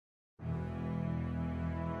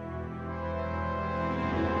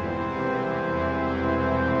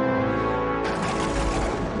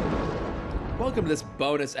Welcome to this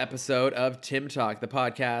bonus episode of Timm Talk, the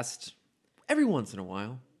podcast, every once in a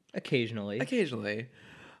while, Occasionally,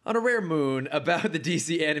 on a rare moon about the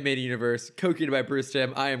DC animated universe, co-created by Bruce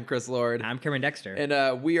Timm. I am Chris Lord. I'm Cameron Dexter.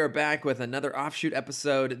 And we are back with another offshoot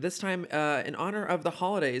episode, this time in honor of the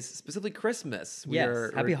holidays, specifically Christmas.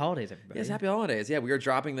 Happy holidays, everybody. Yes, happy holidays. Yeah, we are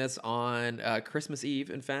dropping this on Christmas Eve,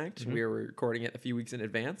 in fact. We are recording it a few weeks in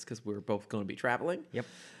advance because we're both going to be traveling. Yep.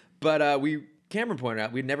 But Cameron pointed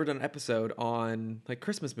out we'd never done an episode on like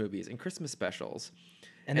Christmas movies and Christmas specials.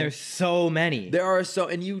 And there's so many. There are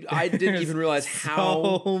I didn't even realize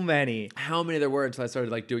how many there were until I started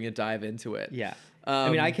like doing a dive into it. Yeah.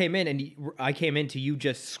 I came into you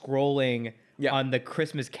just scrolling on the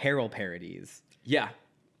Christmas Carol parodies. Yeah.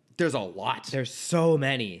 There's a lot. There's so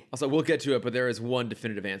many. Also, we'll get to it, but there is one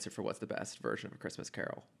definitive answer for what's the best version of A Christmas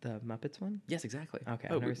Carol. The Muppets one? Yes, exactly. Okay.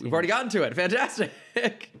 We've already gotten to it. Fantastic.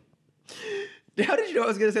 How did you know I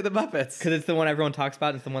was going to say the Muppets? Because it's the one everyone talks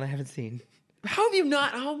about. It's the one I haven't seen. How have you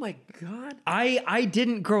not? Oh my God. I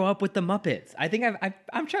didn't grow up with the Muppets. I think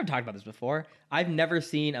I'm sure I've talked about this before. I've never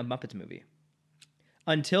seen a Muppets movie.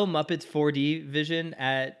 Until Muppets 4D Vision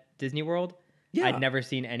at Disney World, I'd never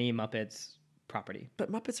seen any Muppets property. But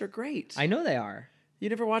Muppets are great. I know they are. You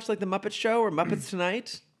never watched like The Muppet Show or Muppets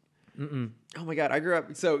Tonight? Mm-mm. Oh my God. I grew up,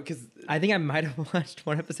 because I think I might have watched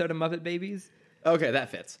one episode of Muppet Babies. Okay, that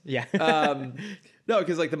fits. Yeah. No,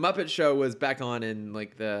 because like the Muppet Show was back on in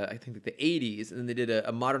like I think like the 80s, and then they did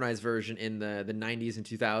a modernized version in the 90s and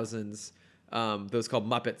 2000s. That was called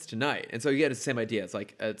Muppets Tonight, and so you get the same idea. It's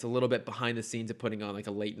like it's a little bit behind the scenes of putting on like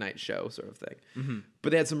a late night show sort of thing. Mm-hmm. But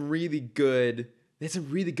they had some really good just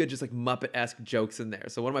like Muppet-esque jokes in there.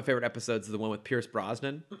 So one of my favorite episodes is the one with Pierce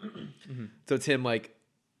Brosnan. Mm-hmm. So it's him like,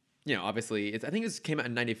 obviously I think it came out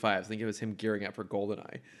in 95. I think it was him gearing up for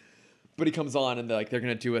GoldenEye. But he comes on and they're going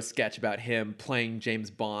to do a sketch about him playing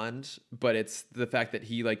James Bond, but it's the fact that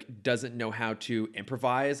he like doesn't know how to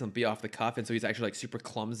improvise and be off the cuff, and so he's actually like super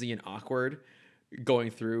clumsy and awkward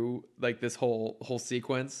going through like this whole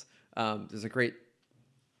sequence. There's a great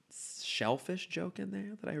shellfish joke in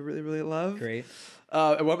there that I really, really love. Great.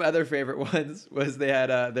 And one of my other favorite ones was they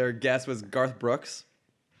had their guest was Garth Brooks.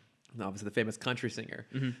 Obviously the famous country singer.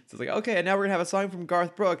 Mm-hmm. So it's like, okay, and now we're gonna have a song from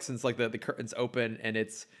Garth Brooks, and it's like the curtains open and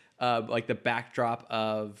it's like the backdrop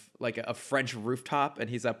of like a French rooftop, and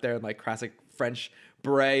he's up there in like classic French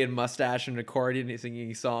beret and mustache and accordion, and he's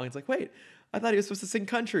singing a song. It's like, wait, I thought he was supposed to sing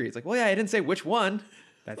country. It's like, well, yeah, I didn't say which one.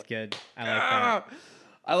 That's good. I like that.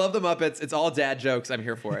 I love the Muppets. It's all dad jokes. I'm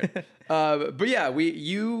here for it. But yeah,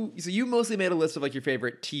 you mostly made a list of like your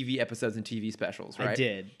favorite TV episodes and TV specials, right? I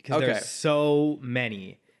did, because there's so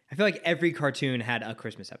many. I feel like every cartoon had a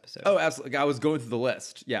Christmas episode. Oh, absolutely. I was going through the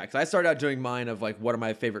list. Yeah, because I started out doing mine of like, what are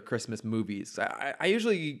my favorite Christmas movies? I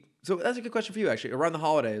usually, so that's a good question for you actually. Around the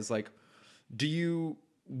holidays, like,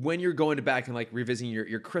 when you're going to back and like revisiting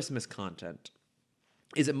your Christmas content,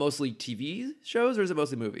 is it mostly TV shows or is it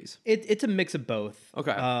mostly movies? It's a mix of both.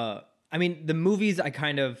 Okay. I mean, the movies they're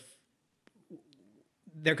kind of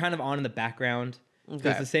on in the background. Okay.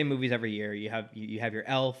 It's the same movies every year. You have your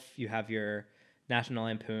Elf, you have your National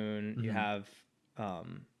Lampoon, mm-hmm. you have,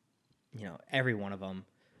 every one of them,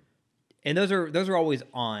 and those are always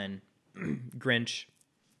on. Grinch,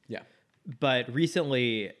 yeah. But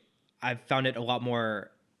recently, I've found it a lot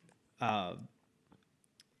more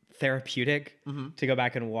therapeutic to go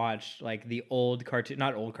back and watch like the old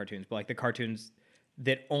not old cartoons, but like the cartoons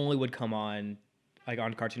that only would come on like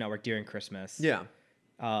on Cartoon Network during Christmas. Yeah,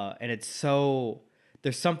 and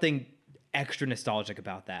there's something extra nostalgic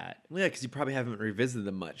about that. Well, yeah, because you probably haven't revisited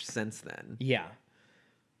them much since then. Yeah.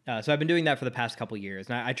 So I've been doing that for the past couple years,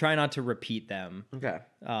 and I try not to repeat them. Okay.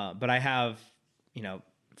 But I have, 4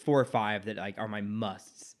 or 5 that like are my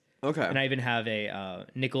musts. Okay. And I even have a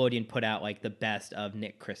Nickelodeon put out like the best of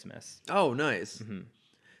Nick Christmas. Oh, nice.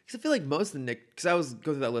 Because I feel like most of the Nick, because I was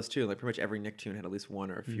going through that list too. Like pretty much every Nicktoon had at least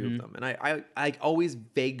one or a few of them, and I always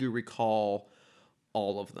vaguely recall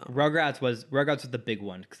all of them. Rugrats was the big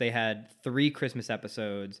one because they had 3 Christmas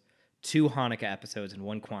episodes, 2 Hanukkah episodes, and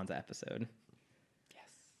 1 Kwanzaa episode. Yes.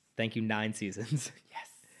 Thank you, 9 seasons. Yes.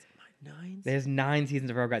 9? There's 9 seasons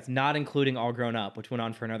of Rugrats, not including All Grown Up, which went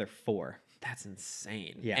on for another 4. That's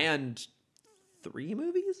insane. Yeah. And 3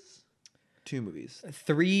 movies? 2 movies.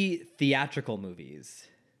 3 theatrical movies.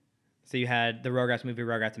 So you had the Rugrats movie,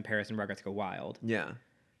 Rugrats in Paris, and Rugrats Go Wild. Yeah.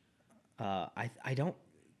 I don't...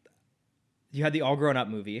 You had the All Grown Up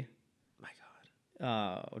movie. My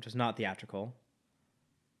God. Which was not theatrical.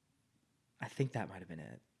 I think that might have been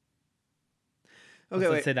it. Okay,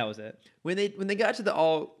 let's say that was it. When they got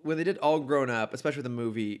to when they did All Grown Up, especially with the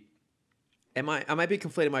movie, I might be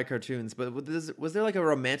conflating my cartoons, but was there like a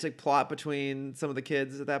romantic plot between some of the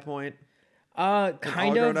kids at that point? Kind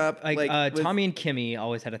grown of. up, Like, like, with- Tommy and Kimmy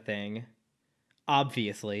always had a thing.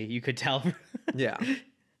 Obviously, you could tell. Yeah.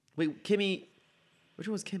 Wait, Kimmy. Which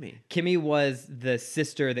one was Kimmy? Kimmy was the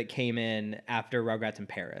sister that came in after Rugrats in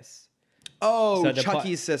Paris. Oh, So the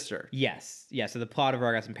Chucky's sister. Yes. Yeah. So the plot of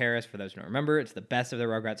Rugrats in Paris, for those who don't remember, it's the best of the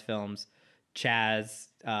Rugrats films. Chaz,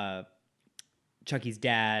 Chucky's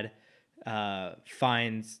dad,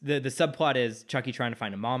 finds the subplot is Chucky trying to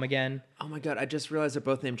find a mom again. Oh my god! I just realized they're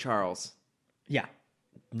both named Charles. Yeah.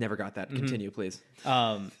 Never got that. Continue, please.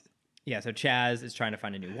 Yeah, so Chaz is trying to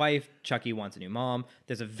find a new wife. Chucky wants a new mom.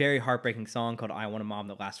 There's a very heartbreaking song called I Want a Mom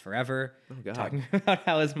That Lasts Forever. Oh, God. Talking about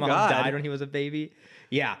how his mom died when he was a baby.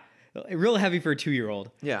 Yeah, real heavy for a 2-year-old.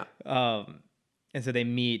 Yeah. And so they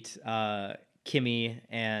meet Kimmy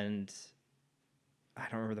and I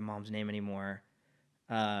don't remember the mom's name anymore.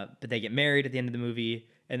 But they get married at the end of the movie.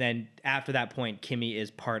 And then after that point, Kimmy is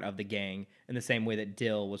part of the gang in the same way that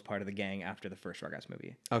Dill was part of the gang after the first Rugrats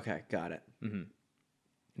movie. Okay, got it. Mm-hmm.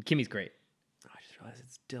 And Kimmy's great. Oh, I just realized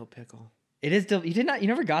it's Dill Pickle. It is Dill. You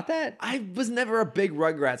never got that? I was never a big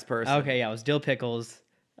Rugrats person. Okay, yeah, it was Dill Pickles.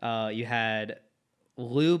 You had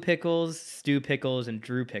Lou Pickles, Stu Pickles, and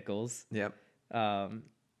Drew Pickles. Yep. And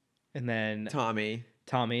then Tommy.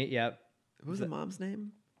 Yep. What was the mom's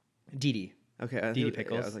name? Dee Dee. Okay. Dee Dee Yeah,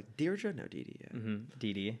 Pickles. I was like, Deirdre? No, Dee Dee. Yeah. Mm-hmm.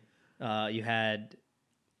 Dee Dee. You had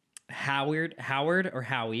Howard or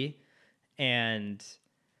Howie, and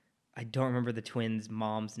I don't remember the twins'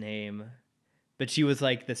 mom's name, but she was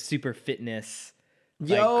like the super fitness,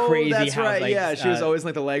 like crazy. That's house, right. like, Yeah, she was always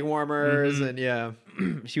like the leg warmers, and yeah.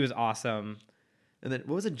 She was awesome. And then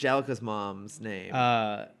what was Angelica's mom's name?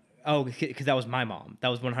 Because that was my mom. That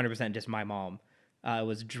was 100% just my mom. It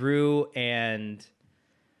was Drew and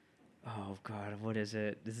oh god, what is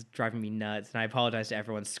it? This is driving me nuts, and I apologize to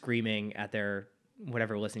everyone screaming at their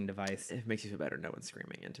whatever listening device. It makes you feel better. No one's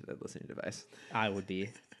screaming into the listening device. I would be.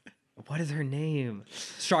 What is her name?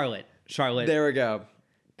 Charlotte. There we go.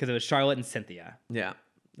 Because it was Charlotte and Cynthia. Yeah,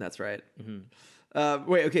 that's right.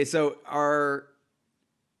 Wait, okay. So are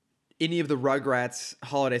any of the Rugrats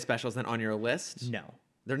holiday specials then on your list? No,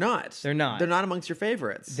 they're not. They're not. They're not amongst your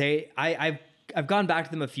favorites. I've gone back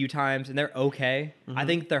to them a few times and they're okay. I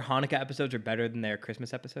think their Hanukkah episodes are better than their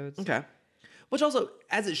Christmas episodes. Okay, which also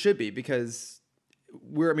as it should be because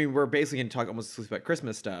we're basically going to talk almost exclusively about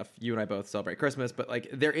Christmas stuff. You and I both celebrate Christmas, but like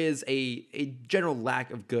there is a general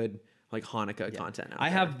lack of good like Hanukkah content out there. I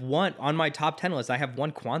have one on my top 10 list. I have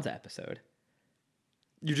one Kwanzaa episode.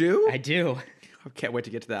 You do? I do. I can't wait to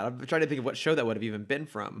get to that. I'm trying to think of what show that would have even been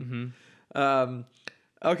from.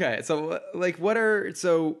 Okay, so like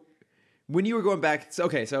when you were going back,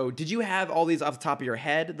 so did you have all these off the top of your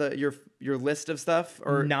head, your list of stuff,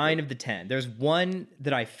 or 9 of the 10? There's one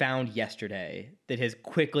that I found yesterday that has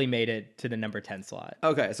quickly made it to the number 10 slot.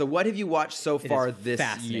 Okay, so what have you watched so far this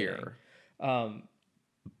year?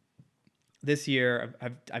 This year,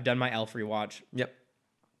 I've done my Elf rewatch. Yep.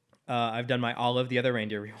 I've done my Olive the Other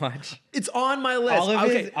Reindeer rewatch. It's on my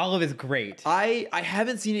list. Olive is great. I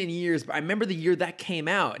haven't seen it in years, but I remember the year that came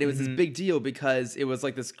out. And it was this big deal because it was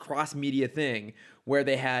like this cross-media thing where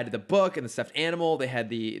they had the book and the stuffed animal. They had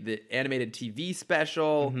the animated TV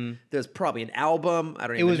special. There's probably an album. I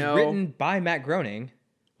don't even know. It was written by Matt Groening.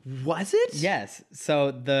 Was it? Yes. So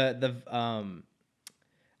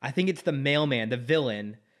I think it's the mailman, the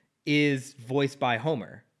villain, is voiced by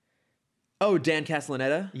Homer. Oh, Dan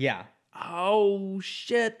Castellaneta? Yeah. Oh,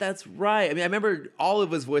 shit, that's right. I mean, I remember Olive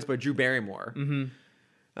was voiced by Drew Barrymore.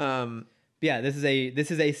 Yeah, this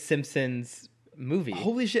is a Simpsons movie.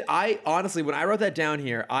 Holy shit. I honestly, when I wrote that down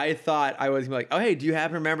here, I thought I was like, oh, hey, do you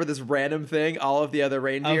happen to remember this random thing, All of the Other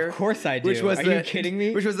Reindeer? Of course I do. Are you kidding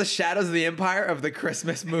me? Which was the Shadows of the Empire of the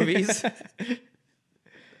Christmas movies.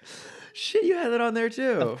 Shit, you had that on there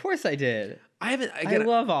too. Of course I did. I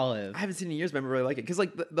love Olive. I haven't seen it in years, but I really like it because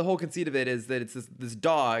like the whole conceit of it is that it's this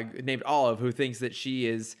dog named Olive who thinks that she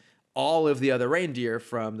is all of the other reindeer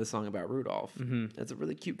from the song about Rudolph. That's a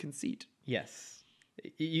really cute conceit. Yes,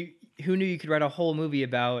 who knew you could write a whole movie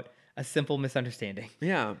about a simple misunderstanding?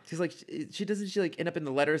 Yeah, she's like she like end up in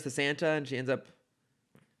the letters to Santa, and she ends up.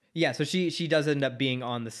 Yeah, so she does end up being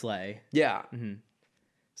on the sleigh. Yeah.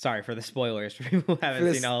 Sorry for the spoilers for people who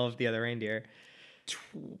haven't seen All of the Other Reindeer.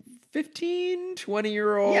 15,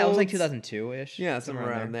 20-year-olds. Yeah, it was like 2002-ish. Yeah, somewhere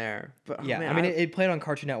around there. But yeah, I mean, it played on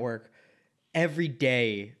Cartoon Network every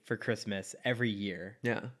day for Christmas, every year.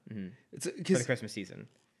 Yeah. For the Christmas season.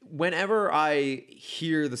 whenever I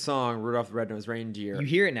hear the song Rudolph the Red-Nosed Reindeer, You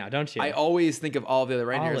hear it now, don't you? I always think of all the other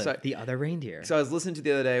reindeer. Olive, the other reindeer. So I was listening to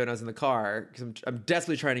the other day when I was in the car because I'm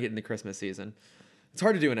desperately trying to get into Christmas season. It's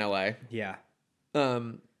hard to do in LA. Yeah.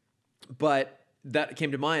 But that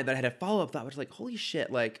came to mind that I had a follow-up thought, which was like, holy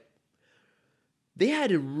shit, like they had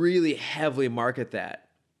to really heavily market that.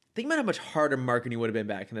 Think about how much harder marketing would have been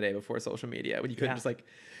back in the day before social media when you couldn't just like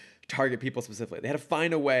target people specifically. They had to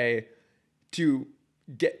find a way to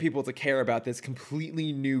get people to care about this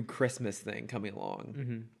completely new Christmas thing coming along.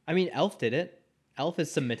 Mm-hmm. I mean, Elf did it. Elf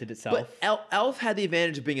has submitted itself. But Elf had the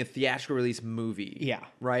advantage of being a theatrical release movie. Yeah.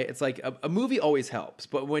 Right? It's like a movie always helps.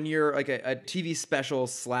 But when you're like a TV special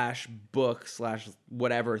 / book /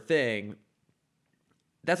 whatever thing,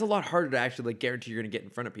 that's a lot harder to actually like guarantee you're going to get in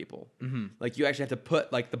front of people. Mm-hmm. Like you actually have to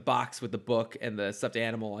put like the box with the book and the stuffed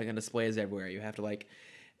animal like on displays everywhere. You have to like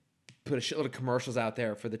put a shitload of commercials out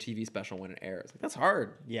there for the TV special when it airs. Like, that's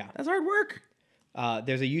hard. Yeah. That's hard work.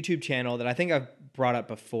 There's a YouTube channel that I think I've brought up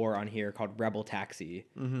before on here called Rebel Taxi.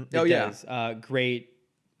 Mm-hmm. It does great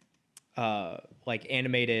like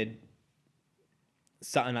animated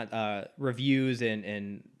reviews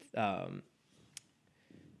and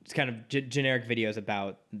just kind of generic videos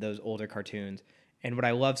about those older cartoons. And what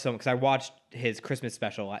I love so much, because I watched his Christmas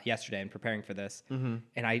special yesterday in preparing for this, and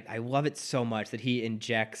I love it so much that he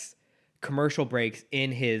injects commercial breaks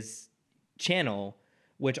in his channel,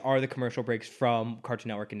 which are the commercial breaks from Cartoon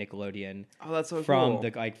Network and Nickelodeon. Oh, that's so from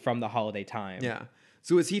cool. From the holiday time. Yeah.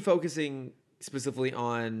 So is he focusing specifically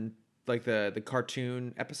on like the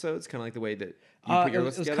cartoon episodes, kind of like the way that you put your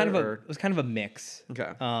list together? It was kind of a mix.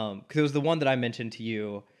 Okay. Because it was the one that I mentioned to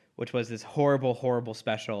you, which was this horrible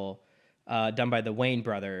special done by the Wayne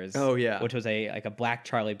brothers. Oh yeah. Which was a Black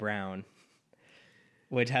Charlie Brown,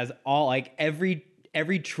 which has all like every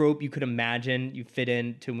trope you could imagine you fit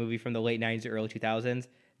into a movie from the late 90s or early 2000s.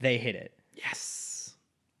 They hit it. Yes.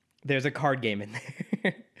 There's a card game in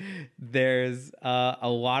there. There's a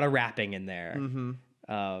lot of rapping in there.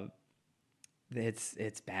 Mm-hmm.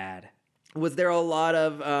 It's bad. Was there a lot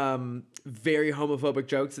of very homophobic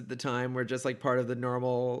jokes at the time were just like part of the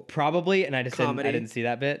normal Probably, and I didn't see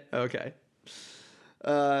that bit. Okay.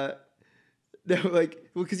 No, like,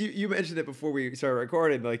 well, because you mentioned it before we started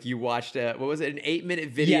recording, like you watched what was it, an 8-minute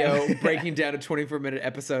video breaking down a 24-minute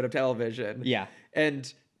episode of television. Yeah.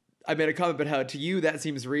 And I made a comment about how to you that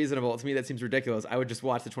seems reasonable. To me, that seems ridiculous. I would just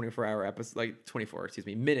watch the 24-hour episode, like 24,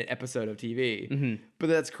 minute episode of TV. Mm-hmm. But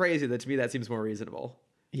that's crazy that to me that seems more reasonable.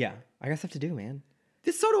 Yeah. I got stuff to do, man.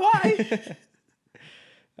 So do I.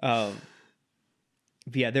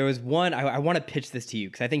 But yeah, there was one, I want to pitch this to you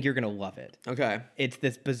because I think you're going to love it. Okay. It's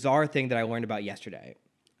this bizarre thing that I learned about yesterday.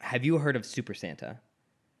 Have you heard of Super Santa?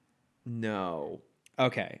 No.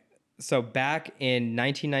 Okay. So back in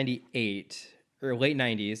 1998 or late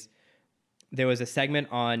 90s, there was a segment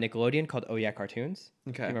on Nickelodeon called Oh Yeah Cartoons.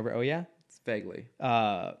 Okay. You remember Oh Yeah? It's vaguely.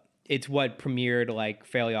 It's what premiered like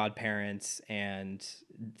Fairly Odd Parents and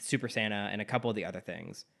Super Santa and a couple of the other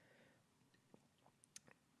things.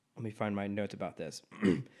 Let me find my notes about this.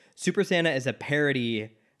 Super Santa is a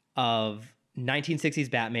parody of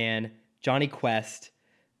 1960s Batman, Johnny Quest,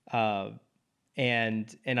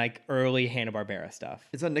 and like early Hanna-Barbera stuff.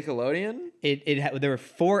 It's on Nickelodeon? There were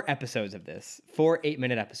 4 episodes of this, 4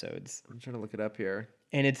 8-minute episodes. I'm trying to look it up here.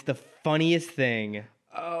 And it's the funniest thing.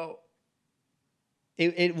 Oh.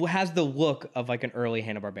 It has the look of like an early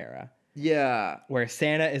Hanna-Barbera. Yeah. Where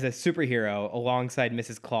Santa is a superhero alongside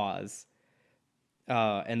Mrs. Claus.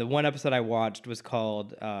 And the one episode I watched was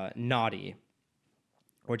called Naughty,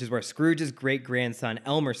 which is where Scrooge's great-grandson,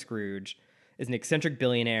 Elmer Scrooge, is an eccentric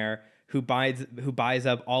billionaire who buys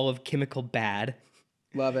up all of Chemical Bad.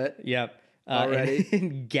 Love it. Yep. Already.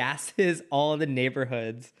 And gasses all of the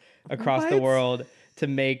neighborhoods across the world to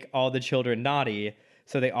make all the children naughty.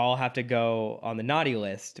 So they all have to go on the naughty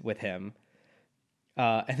list with him.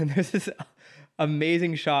 And then there's this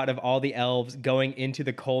amazing shot of all the elves going into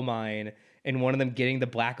the coal mine and one of them getting the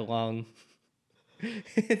black lung.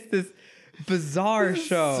 It's this bizarre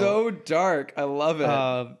show. So dark. I love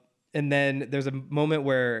it. And then there's a moment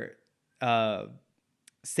where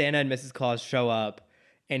Santa and Mrs. Claus show up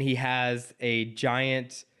and he has a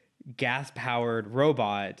giant gas-powered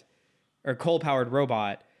robot or coal-powered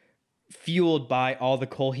robot fueled by all the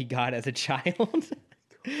coal he got as a child.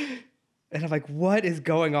 And I'm like, what is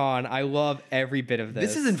going on? I love every bit of this.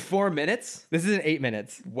 This is in 4 minutes? This is in 8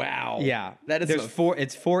 minutes. Wow. Yeah. That is it's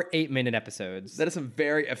 4 8-minute episodes. That is some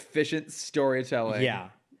very efficient storytelling. Yeah.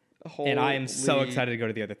 And I am so excited to go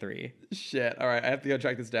to the other 3. Shit. All right. I have to go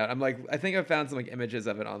track this down. I think I found some like images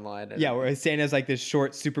of it online. Yeah, where Santa's like this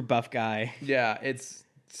short, super buff guy. Yeah. It's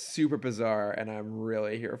super bizarre, and I'm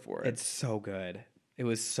really here for it. It's so good. It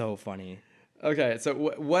was so funny. Okay, so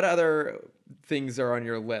what other things are on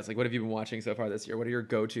your list? Like, what have you been watching so far this year? What are your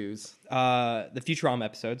go-tos? The Futurama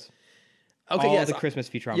episodes. Okay, All yes. the Christmas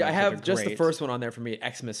Futurama Yeah, I episodes have are just the great. first one on there for me,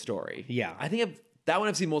 Xmas Story. Yeah. I think that one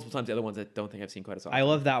I've seen multiple times. The other ones I don't think I've seen quite as often. I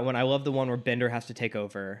love that one. I love the one where Bender has to take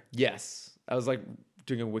over. Yes. I was like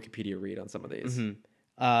doing a Wikipedia read on some of these.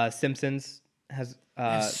 Simpsons has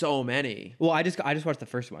There's so many. well, I just watched the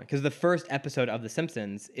first one because the first episode of The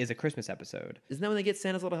Simpsons is a Christmas episode. Isn't that when they get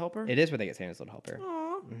Santa's Little Helper? It is where they get Santa's Little Helper.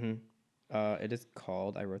 Aw. It is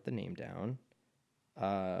called. I wrote the name down.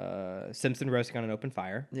 Simpson roasting on an open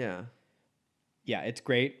fire. Yeah. Yeah, it's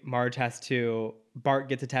great. Bart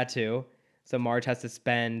gets a tattoo, so Marge has to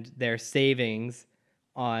spend their savings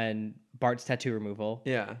on Bart's tattoo removal.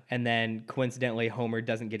 Yeah. And then coincidentally, Homer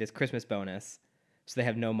doesn't get his Christmas bonus, so they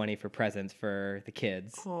have no money for presents for the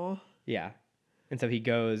kids. Aw. Yeah, and so he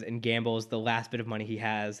goes and gambles the last bit of money he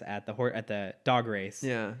has at the dog race.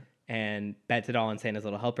 Yeah. And bets it all on Santa's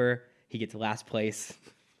Little Helper. He gets last place,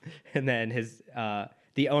 and then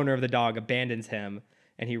the owner of the dog abandons him,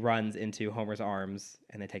 and he runs into Homer's arms,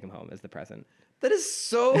 and they take him home as the present. That is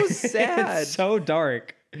so sad. It's so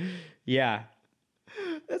dark. Yeah.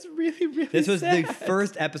 That's really, really This was sad. the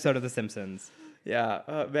first episode of The Simpsons. Yeah.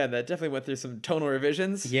 Man, that definitely went through some tonal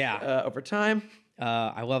revisions. Yeah. Over time.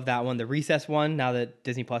 I love that one. The Recess one, now that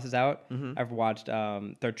Disney Plus is out, I've watched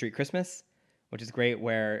Third Street Christmas, which is great,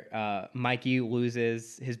 where Mikey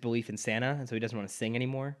loses his belief in Santa, and so he doesn't want to sing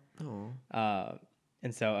anymore. Oh.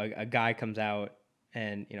 And so a guy comes out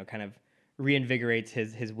and, kind of reinvigorates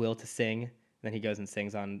his will to sing. Then he goes and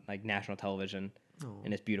sings on like national television,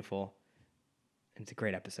 and it's beautiful. And it's a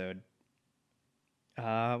great episode.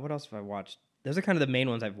 What else have I watched? Those are kind of the main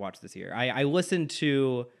ones I've watched this year. I listened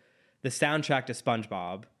to the soundtrack to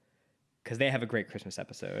SpongeBob because they have a great Christmas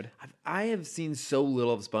episode. I have seen so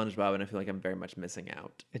little of SpongeBob, and I feel like I'm very much missing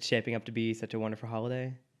out. It's shaping up to be such a wonderful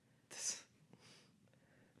holiday.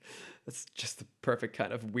 That's just the perfect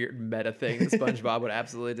kind of weird meta thing that SpongeBob would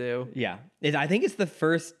absolutely do. Yeah. I think it's the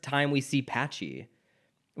first time we see Patchy,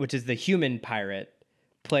 which is the human pirate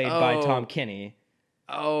played by Tom Kenny.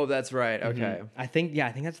 Oh, that's right. Okay. I think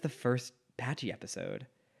that's the first Patchy episode.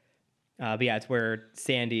 But yeah, it's where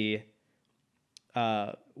Sandy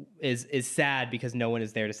is sad because no one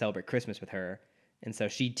is there to celebrate Christmas with her. And so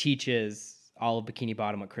she teaches all of Bikini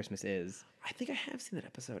Bottom what Christmas is. I think I have seen that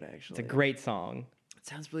episode, actually. It's a great song. It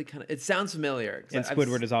sounds really it sounds familiar. And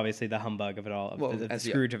Squidward is obviously the humbug of it all, the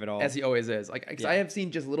Scrooge of it all. As he always is. I have seen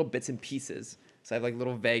just little bits and pieces. So I have like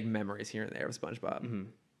little vague memories here and there of SpongeBob.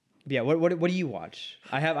 Yeah, what do you watch?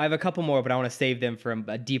 I have a couple more, but I want to save them for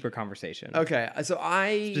a deeper conversation. Okay, so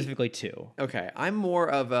specifically two. Okay, I'm more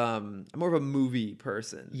of a movie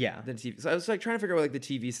person. Yeah. Than TV. So I was like trying to figure out like the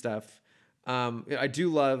TV stuff. I do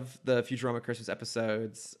love the Futurama Christmas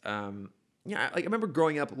episodes. I remember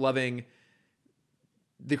growing up loving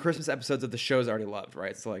the Christmas episodes of the shows I already loved,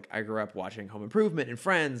 right? So like I grew up watching Home Improvement and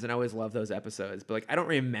Friends, and I always loved those episodes. But like I don't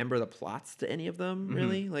remember the plots to any of them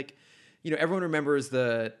really. Like, everyone remembers some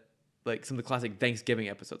of the classic Thanksgiving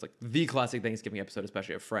episodes, like the classic Thanksgiving episode,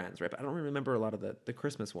 especially of Friends, right? But I don't remember a lot of the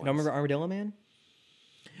Christmas ones. Don't remember Armadillo Man?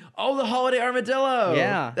 Oh, the Holiday Armadillo.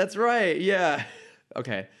 Yeah. That's right. Yeah.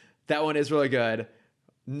 Okay. That one is really good.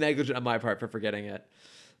 Negligent on my part for forgetting it.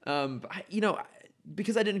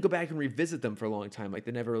 Because I didn't go back and revisit them for a long time, like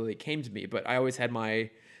they never really came to me, but I always had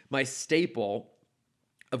my staple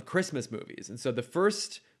of Christmas movies. And so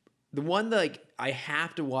the one that like I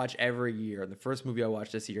have to watch every year, and the first movie I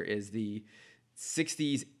watched this year is the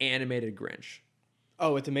 60s animated Grinch.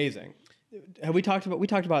 Oh, it's amazing. We talked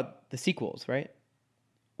about the sequels, right?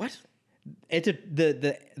 What? It's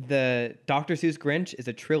the Dr. Seuss Grinch is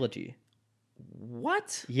a trilogy.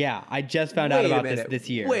 What? Yeah, I just found out about this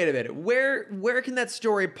year. Wait a minute. Where can that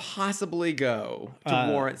story possibly go to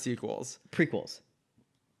warrant sequels? Prequels.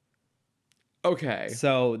 Okay.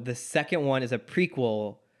 So the second one is a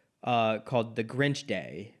prequel called The Grinch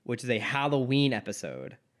Day, which is a Halloween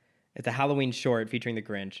episode. It's a Halloween short featuring the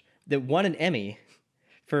Grinch that won an Emmy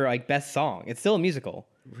for like best song. It's still a musical.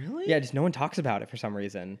 Really? Yeah, just no one talks about it for some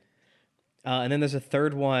reason. And then there's a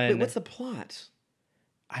third one. Wait, what's the plot?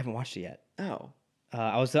 I haven't watched it yet. Oh.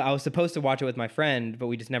 I was supposed to watch it with my friend, but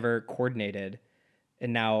we just never coordinated.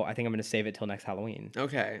 And now I think I'm going to save it till next Halloween.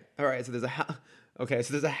 Okay. All right. So there's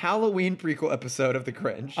a Halloween prequel episode of The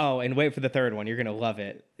Grinch. Oh, and wait for the third one. You're going to love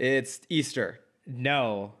it. It's Easter.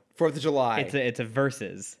 No. 4th of July. It's a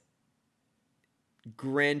versus.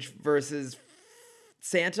 Grinch versus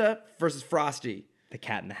Santa versus Frosty. The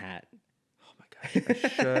Cat in the Hat. Oh my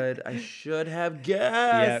gosh. I should have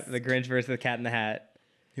guessed. Yeah, the Grinch versus the Cat in the Hat.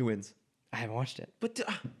 Who wins? I haven't watched it. But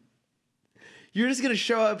you're just gonna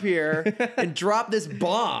show up here and drop this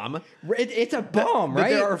bomb. It's a bomb, But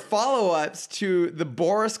right? there are follow-ups to the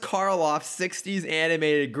Boris Karloff '60s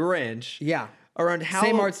animated Grinch. Yeah. Around how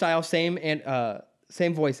Same art style, same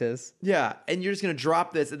voices. Yeah, and you're just gonna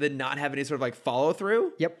drop this and then not have any sort of like follow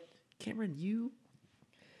through. Yep. Cameron, you.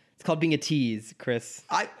 It's called being a tease, Chris.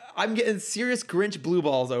 I'm getting serious Grinch blue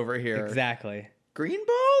balls over here. Exactly. Green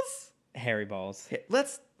balls? Hairy balls.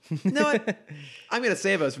 Let's. You know what? I'm gonna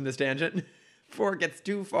save us from this tangent before it gets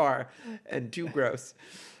too far and too gross.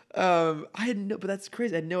 But that's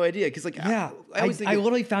crazy. I had no idea because Yeah, I always think I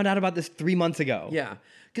literally found out about this 3 months ago. yeah,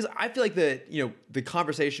 because I feel like the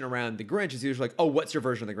conversation around the Grinch is usually like, oh, what's your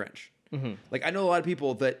version of the Grinch? Mm-hmm. Like I know a lot of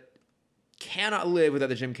people that cannot live without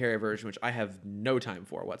the Jim Carrey version, which I have no time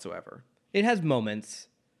for whatsoever. It has moments.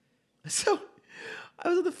 So I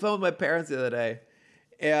was on the phone with my parents the other day,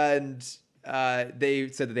 and they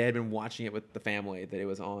said that they had been watching it with the family that it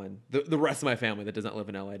was on. The rest of my family that does not live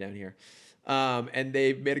in LA down here. And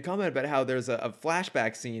they made a comment about how there's a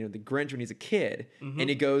flashback scene of the Grinch when he's a kid, and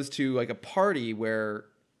he goes to like a party where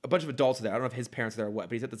a bunch of adults are there. I don't know if his parents are there or what,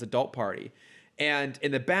 but he's at this adult party. And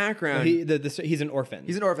in the background... He's an orphan.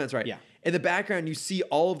 He's an orphan, that's right. Yeah. In the background, you see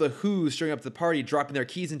all of the Who's showing up to the party, dropping their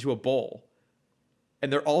keys into a bowl.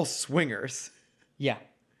 And they're all swingers. Yeah.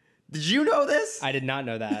 Did you know this? I did not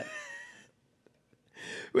know that.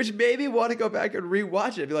 Which made me want to go back and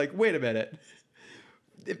rewatch it. Be like, wait a minute.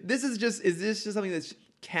 Is this just something that's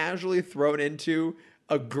casually thrown into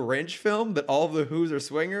a Grinch film that all of the Who's are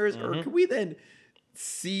swingers? Or can we then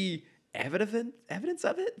see evidence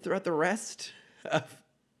of it throughout the rest of...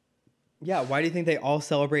 Yeah, why do you think they all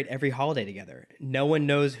celebrate every holiday together? No one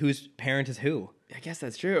knows whose parent is who. I guess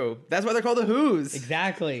that's true. That's why they're called the Who's.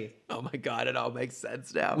 Exactly. Oh my God, it all makes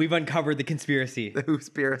sense now. We've uncovered the conspiracy. The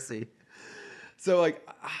Who'spiracy. So, like,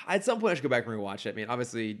 at some point I should go back and rewatch it. I mean,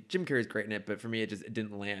 obviously, Jim Carrey's great in it, but for me, it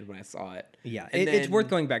didn't land when I saw it. Yeah, And it's then- worth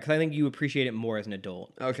going back because I think you appreciate it more as an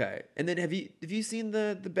adult. Okay. And then have you seen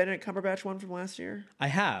the Benedict Cumberbatch one from last year? I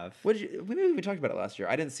have. We maybe even talked about it last year.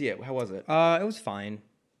 I didn't see it. How was it? It was fine.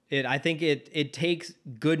 I think it takes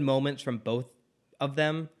good moments from both of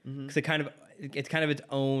them because it's kind of its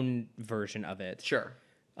own version of it. Sure.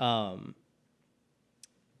 And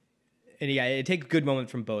yeah, it takes good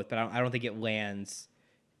moments from both, but I don't think it lands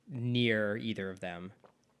near either of them.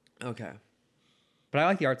 Okay. But I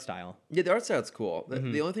like the art style. Yeah, the art style's cool.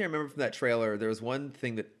 The only thing I remember from that trailer, there was one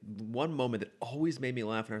moment that always made me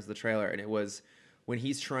laugh when I was in the trailer, and it was when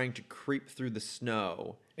he's trying to creep through the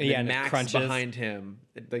snow. And Yeah, then and it Max crunches. behind him,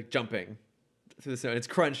 like jumping through the snow. And it's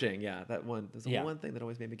crunching. Yeah, that one. There's Yeah. one thing that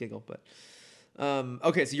always made me giggle. But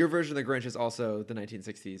okay, so your version of the Grinch is also the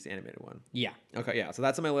 1960s animated one. Yeah. Okay, yeah. So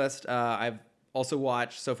that's on my list. I've also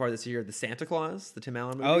watched so far this year the Santa Claus, the Tim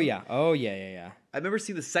Allen movie. Oh yeah. I remember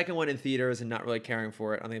seeing the second one in theaters and not really caring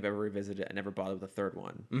for it. I don't think I've ever revisited it. I never bothered with the third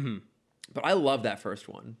one. Mm-hmm. But I love that first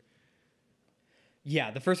one.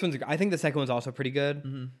 Yeah, the first one's. I think the second one's also pretty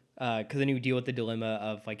good. Because then you deal with the dilemma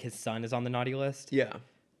of like his son is on the naughty list. Yeah.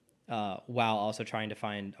 While also trying to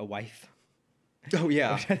find a wife. Oh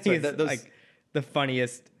yeah. Which I think is those like the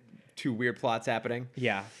funniest. two weird plots happening.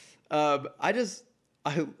 Yeah. I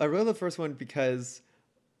really love the first one because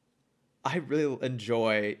I really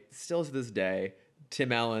enjoy, still to this day,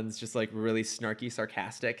 Tim Allen's just like really snarky,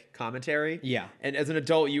 sarcastic commentary. Yeah. And as an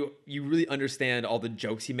adult, you really understand all the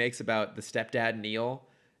jokes he makes about the stepdad Neil,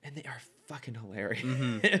 and they are fucking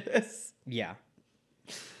hilarious. Yeah.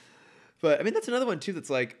 But I mean, that's another one too. That's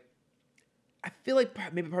like, I feel like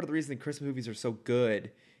maybe part of the reason the Christmas movies are so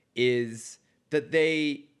good is that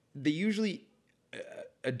they usually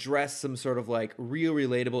address some sort of like real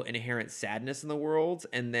relatable inherent sadness in the world,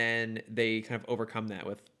 and then they kind of overcome that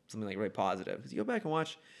with something like really positive. Because you go back and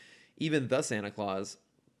watch even The Santa Claus,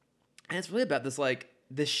 and it's really about this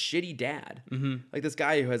shitty dad, like this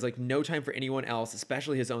guy who has like no time for anyone else,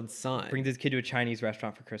 especially his own son. Brings his kid to a Chinese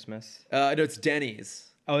restaurant for Christmas. No, it's Denny's.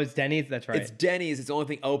 Oh, it's Denny's. That's right. It's Denny's. It's the only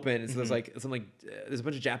thing open. So there's there's a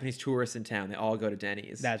bunch of Japanese tourists in town. They all go to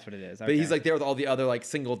Denny's. That's what it is. But he's like there with all the other like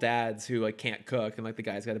single dads who like can't cook, and like the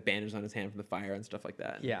guy's got a bandage on his hand from the fire and stuff like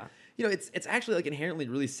that. Yeah. You know, it's actually like inherently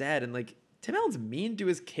really sad, and like Tim Allen's mean to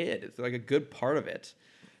his kid. It's like a good part of it.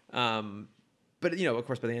 But you know, of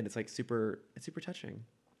course, by the end, it's super touching.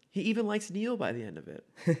 He even likes Neil by the end of it.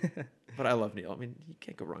 But I love Neil. I mean, you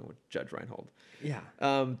can't go wrong with Judge Reinhold. Yeah.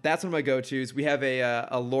 That's one of my go-tos. We have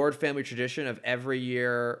a Lord family tradition of every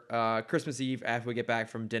year, Christmas Eve, after we get back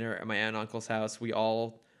from dinner at my aunt and uncle's house, we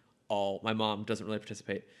all, my mom doesn't really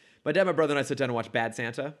participate. My dad, my brother, and I sit down and watch Bad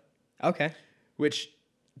Santa. Okay. Which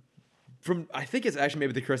I think it's actually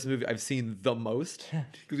maybe the Christmas movie I've seen the most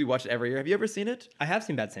because we watch it every year. Have you ever seen it? I have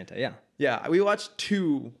seen Bad Santa. Yeah. Yeah, we watched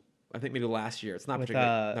 2. I think maybe last year. It's not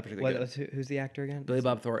particularly good. Who's the actor again? Billy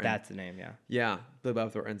Bob Thornton. That's the name. Yeah. Yeah, Billy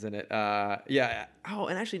Bob Thornton's in it. Yeah. Oh,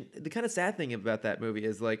 and actually, the kind of sad thing about that movie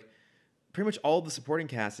is like, pretty much all the supporting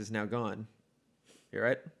cast is now gone. You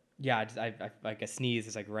right? Yeah. I like a sneeze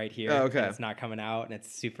is like right here. Oh, okay. And it's not coming out, and it's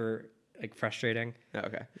super like frustrating. Oh,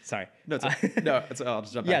 okay. Sorry. No, I'll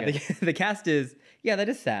just jump back in. Yeah, the cast is that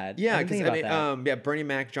is sad. Yeah, because Bernie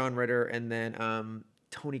Mac, John Ritter, and then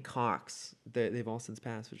Tony Cox. They've all since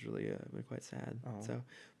passed, which is really quite sad. Oh. So,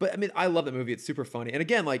 but I mean, I love that movie. It's super funny, and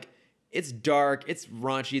again, like it's dark, it's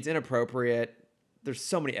raunchy, it's inappropriate. There's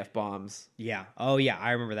so many F-bombs. Yeah. Oh yeah,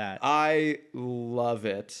 I remember that. I love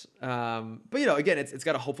it. But again, it's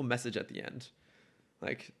got a hopeful message at the end.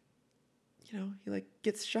 Like, he like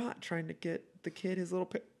gets shot trying to get the kid his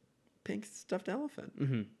little pink stuffed elephant.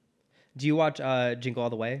 Mm-hmm. Do you watch Jingle All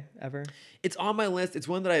the Way ever? It's on my list. It's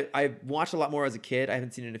one that I watched a lot more as a kid. I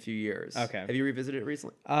haven't seen it in a few years. Okay. Have you revisited it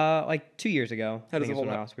recently? Like 2 years ago. How does it hold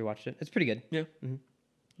up? We watched it. It's pretty good. Yeah. Mm-hmm.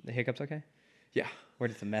 The hiccups okay? Yeah. We're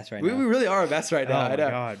just a mess right We now. really are a mess right now. Oh my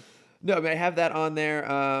god. No, I mean I have that on there.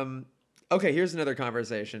 Okay, here's another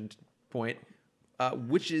conversation point.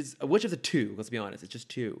 Which of the two? Let's be honest. It's just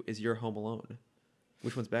 2. Is your Home Alone?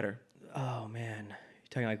 Which one's better? Oh man, you're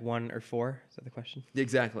talking like 1 or 4? Is that the question?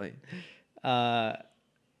 Exactly. I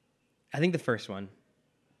think the first one.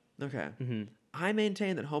 Okay. Mm-hmm. I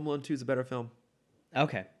maintain that Home Alone 2 is a better film.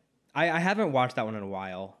 Okay. I haven't watched that one in a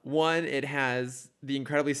while. One, it has the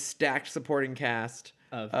incredibly stacked supporting cast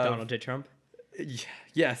Of Donald J. Trump?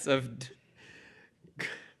 Yes, of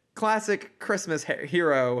classic Christmas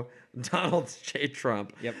hero Donald J.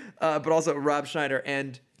 Trump. Yep. But also Rob Schneider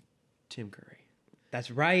and Tim Curry. That's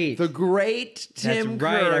right. The great Tim That's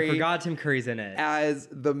right. Curry. I forgot Tim Curry's in it. As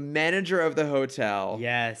the manager of the hotel.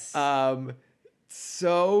 Yes.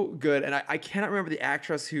 So good. And I cannot remember the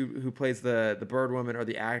actress who plays the bird woman or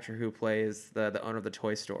the actor who plays the owner of the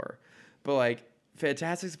toy store. But like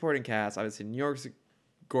fantastic supporting cast. Obviously New York's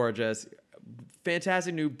gorgeous.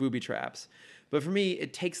 Fantastic new booby traps. But for me,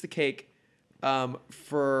 it takes the cake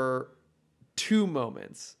for 2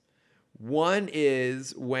 moments. One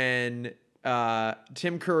is when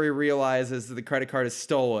Tim Curry realizes that the credit card is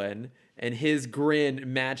stolen and his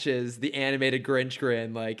grin matches the animated Grinch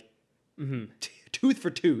grin, like tooth for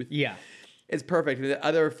tooth. Yeah. It's perfect. And the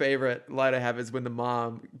other favorite line I have is when the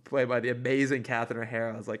mom, played by the amazing Catherine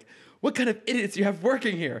O'Hara, was like, "What kind of idiots you have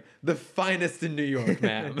working here? The finest in New York,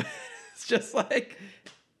 ma'am." It's just like,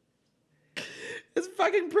 it's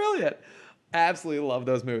fucking brilliant. Absolutely love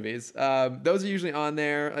those movies. Those are usually on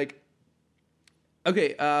there. Like,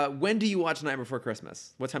 okay, when do you watch Night Before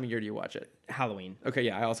Christmas? What time of year do you watch it? Halloween. Okay,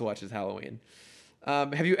 yeah, I also watch it as Halloween.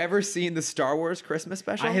 Have you ever seen the Star Wars Christmas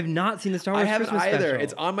special? I have not seen the Star Wars I haven't Christmas either. special.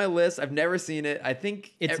 It's on my list. I've never seen it. I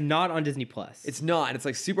think It's not on Disney Plus. it's not, and it's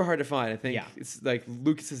like super hard to find. I think Yeah. it's like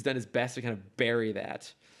Lucas has done his best to kind of bury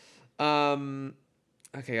that.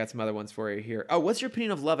 Okay, I got some other ones for you here. Oh, what's your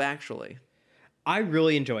opinion of Love Actually? I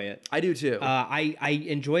really enjoy it. I do too. I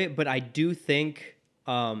enjoy it, but I do think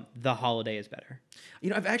The Holiday is better.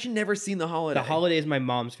 I've actually never seen The Holiday. The Holiday is my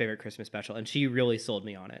mom's favorite Christmas special, and she really sold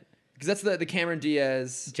me on it. Because that's the Cameron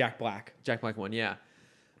Diaz, Jack Black. one, yeah.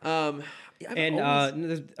 There's,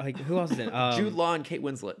 like, who else is in it? Jude Law and Kate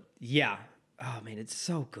Winslet. Yeah. Oh man, it's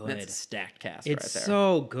so good. That's a stacked cast It's right there.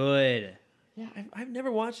 so good. Yeah, I've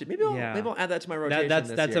never watched it. Maybe I'll add that to my rotation That's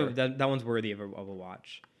this year. that one's worthy of a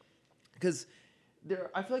watch. Because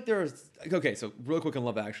I feel like there's okay. So real quick on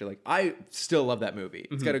Love Actually, like I still love that movie.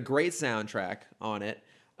 It's got a great soundtrack on it.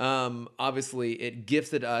 Obviously, it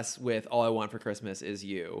gifted us with "All I Want for Christmas Is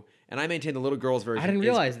You," and I maintain the little girl's version. I didn't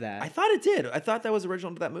realize that. I thought it did. I thought that was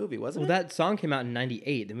original to that movie, wasn't Well, it? that song came out in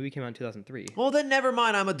 '98. The movie came out in 2003. Well, then never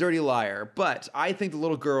mind. I'm a dirty liar. But I think the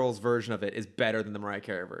little girl's version of it is better than the Mariah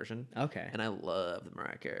Carey version. Okay. And I love the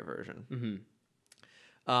Mariah Carey version.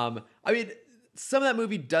 Mm-hmm. I mean, some of that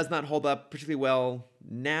movie does not hold up particularly well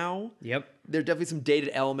now. Yep. There are definitely some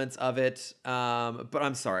dated elements of it. But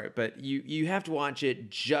I'm sorry, but you have to watch it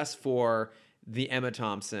just for the Emma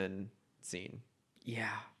Thompson scene. Yeah.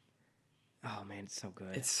 Oh man, it's so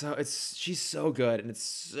good. She's so good, and it's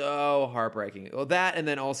so heartbreaking. Well, that, and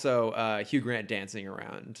then also Hugh Grant dancing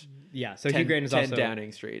around. Yeah. So Hugh Grant is 10 also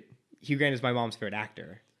Downing Street. Hugh Grant is my mom's favorite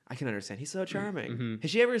actor. I can understand. He's so charming. Mm-hmm.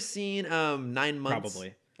 Has she ever seen 9 Months?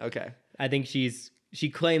 Probably. Okay. I think she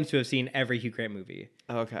claims to have seen every Hugh Grant movie.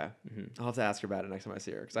 Okay. I'll have to ask her about it next time I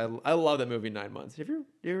see her, because I love that movie 9 Months. Have you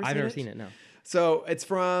ever seen it? I've never seen it. No. So it's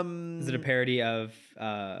from. Is it a parody of?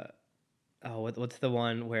 what's the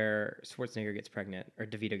one where Schwarzenegger gets pregnant or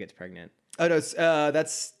DeVito gets pregnant? Oh no,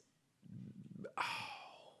 that's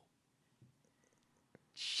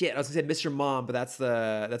shit. I was gonna say Mr. Mom, but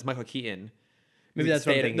that's Michael Keaton. Maybe that's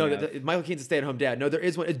what I'm thinking of. Michael Keaton's a stay-at-home dad. No, there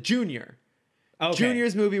is one. It's Junior. Okay.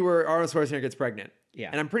 Junior's movie where Arnold Schwarzenegger gets pregnant. Yeah.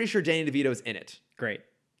 And I'm pretty sure Danny DeVito's in it Great.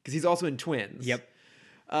 because he's also in Twins. Yep.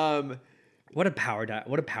 What a power duo.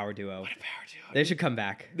 What a power duo. They should come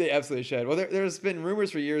back. They absolutely should. Well, there's been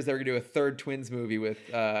rumors for years they were gonna do a third Twins movie with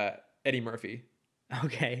Eddie Murphy.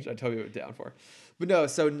 Okay. Which I told you down for. But no,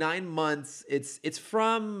 so 9 months. It's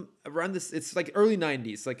from around this. It's like early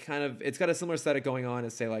 90s. Like kind of. It's got a similar aesthetic going on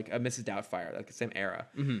as say like a Mrs. Doubtfire, like the same era.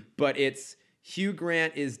 Mm-hmm. But it's Hugh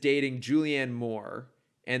Grant is dating Julianne Moore,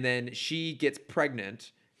 and then she gets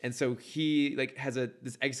pregnant, and so he like has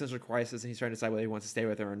this existential crisis, and he's trying to decide whether he wants to stay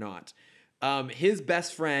with her or not. His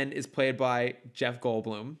best friend is played by Jeff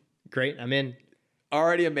Goldblum. Great. I'm in.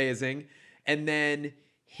 Already amazing. And then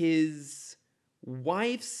his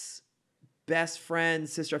wife's best friend,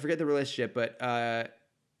 sister, I forget the relationship, but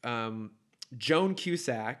Joan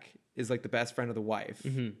Cusack is like the best friend of the wife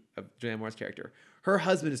of Julianne Moore's character. Her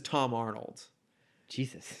husband is Tom Arnold.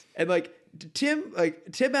 Jesus. And like Tim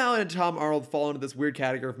Allen and Tom Arnold fall into this weird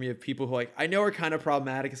category for me of people who like I know are kind of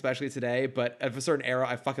problematic, especially today, but of a certain era,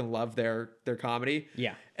 I fucking love their comedy.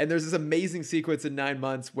 Yeah. And there's this amazing sequence in 9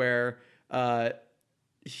 months where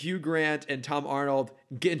Hugh Grant and Tom Arnold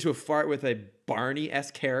get into a fight with a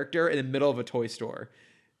Barney-esque character in the middle of a toy store.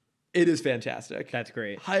 It is fantastic. That's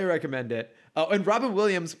great. Highly recommend it. Oh, and Robin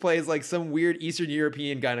Williams plays like some weird Eastern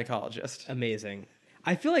European gynecologist. Amazing.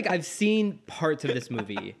 I feel like I've seen parts of this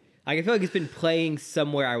movie. Like I feel like it's been playing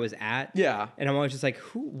somewhere I was at. Yeah. And I'm always just like,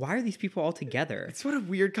 why are these people all together? It's what a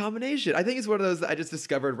weird combination. I think it's one of those that I just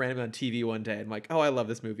discovered randomly on TV one day. I'm like, oh, I love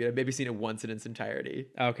this movie. I've maybe seen it once in its entirety.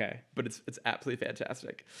 Okay. But it's absolutely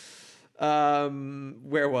fantastic.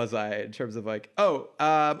 Where was I in terms of like,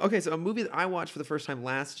 okay, so a movie that I watched for the first time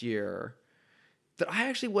last year that I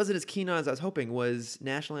actually wasn't as keen on as I was hoping was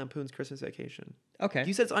National Lampoon's Christmas Vacation. Okay.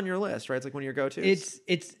 You said it's on your list, right? It's like one of your go-tos.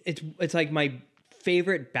 It's like my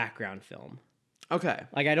favorite background film. Okay.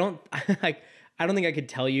 Like I don't think I could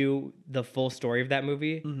tell you the full story of that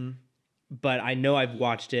movie, but I know I've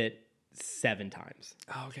watched it 7 times.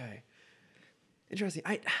 Okay. Interesting.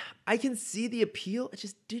 I can see the appeal. It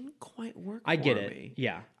just didn't quite work. I get for it. me.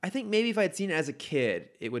 Yeah. I think maybe if I had seen it as a kid,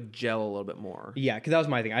 it would gel a little bit more. Yeah, because that was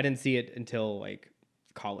my thing. I didn't see it until like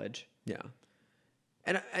college. Yeah.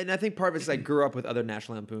 And I think part of it is I grew up with other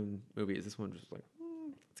National Lampoon movies. This one was like,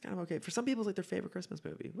 it's kind of okay. For some people, it's like their favorite Christmas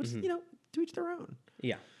movie, which is, to each their own.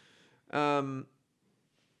 Yeah. I'll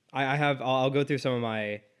go through some of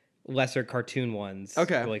my lesser cartoon ones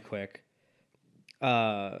really quick.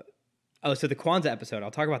 So the Kwanzaa episode,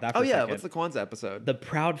 I'll talk about that for a second. What's the Kwanzaa episode? The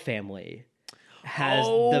Proud Family has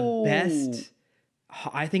the best,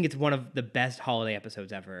 I think it's one of the best holiday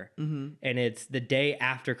episodes ever. Mm-hmm. And it's the day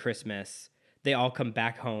after Christmas. They all come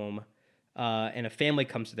back home and a family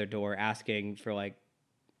comes to their door asking for like,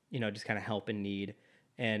 just kind of help in need.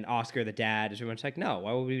 And Oscar, the dad, is very much like, no,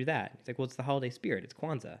 why would we do that? He's like, well, it's the holiday spirit. It's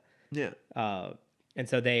Kwanzaa. Yeah. And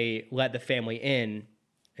so they let the family in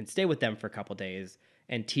and stay with them for a couple days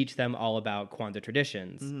and teach them all about Kwanzaa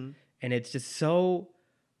traditions. Mm-hmm. And it's just so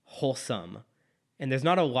wholesome. And there's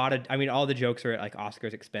not a lot of, all the jokes are at like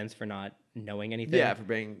Oscar's expense for not knowing anything. Yeah, for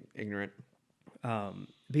being ignorant. But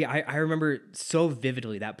yeah, I remember so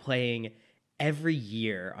vividly that playing every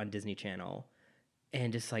year on Disney Channel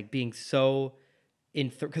and just like being so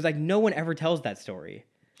because like no one ever tells that story.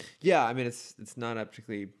 Yeah, it's not a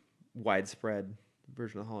particularly widespread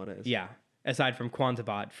version of the holidays. Yeah, aside from Kwanzaa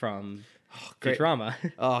Bot from Futurama.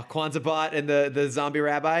 Kwanzaa Bot and the zombie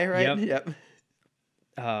rabbi, right? Yep.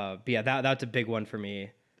 But yeah, that's a big one for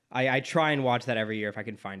me. I try and watch that every year if I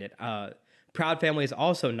can find it. Proud Family is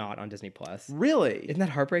also not on Disney Plus. Really? Isn't that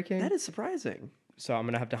heartbreaking? That is surprising. So I'm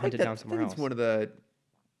gonna have to hunt it down somewhere else. It's one of the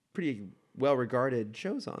pretty well-regarded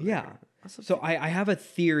shows on there. Yeah. So I have a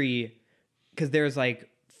theory because there's like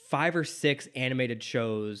 5 or 6 animated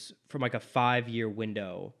shows from like a 5-year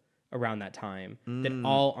window around that time that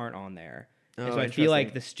all aren't on there. And so I feel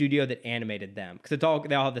like the studio that animated them, because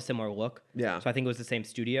they all have the similar look. Yeah. So I think it was the same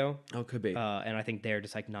studio. Oh, could be. And I think they're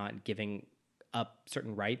just like not giving up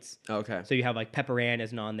certain rights. Okay. So you have like Pepper Ann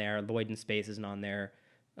isn't on there, Lloyd in Space isn't on there,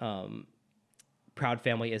 Proud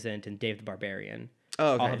Family isn't, and Dave the Barbarian.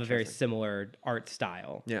 Oh, okay. All have a very similar art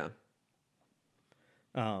style. Yeah.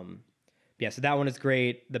 Yeah, so that one is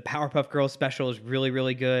great. The Powerpuff Girls special is really,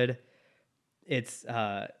 really good. It's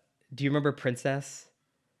do you remember Princess?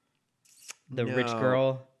 The rich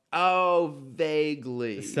girl? Oh,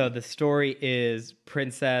 vaguely. So the story is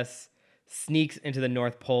Princess sneaks into the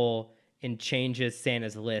North Pole and changes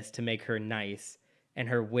Santa's list to make her nice. And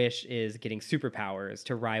her wish is getting superpowers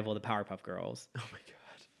to rival the Powerpuff Girls. Oh my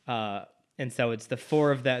God. And so it's the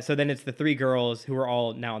 4 of them. So then it's the 3 girls who are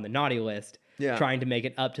all now on the naughty list, trying to make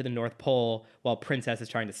it up to the North Pole while Princess is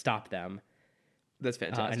trying to stop them. That's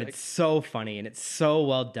fantastic. And it's so funny and it's so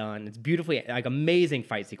well done. It's beautifully, like, amazing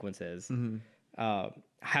fight sequences.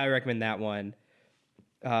 Highly recommend that one.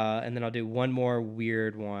 And then I'll do one more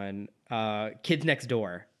weird one. Kids Next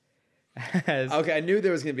Door. Okay, I knew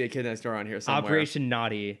there was going to be a Kid Next Door on here somewhere. Operation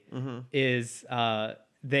Naughty is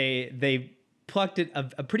they plucked it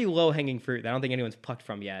a pretty low hanging fruit that I don't think anyone's plucked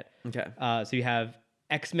from yet. Okay. So you have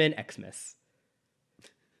X-Men Xmas.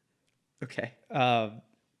 Okay.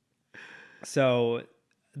 So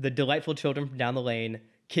the delightful children from down the lane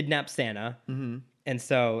kidnap Santa, and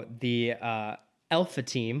so the Alpha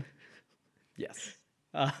Team, yes,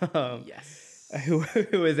 yes, who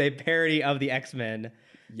is a parody of the X-Men.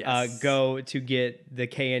 Yes. Go to get the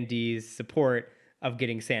K&D's support of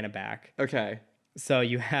getting Santa back. Okay. So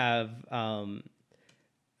you have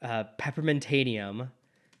Peppermintanium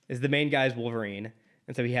is the main guy's Wolverine.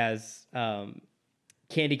 And so he has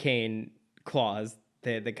candy cane claws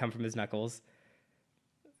that come from his knuckles.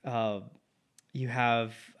 You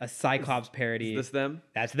have a Cyclops parody. Is this them?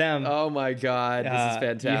 That's them. Oh my God. This is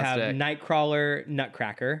fantastic. You have Nightcrawler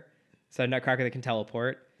Nutcracker. So Nutcracker that can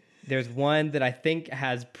teleport. There's one that I think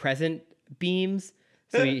has present beams.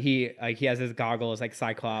 So he has his goggles like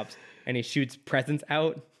Cyclops, and he shoots presents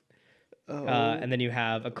out. And then you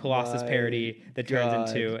have a Colossus parody that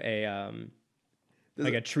turns into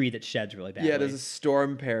a tree that sheds really badly. Yeah, there's a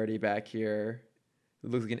Storm parody back here.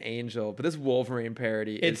 It looks like an angel, but this Wolverine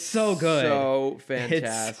parody is so good. So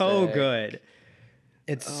fantastic. It's so good.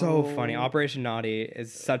 It's so funny. Operation Naughty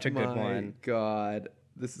is such a good one. My God,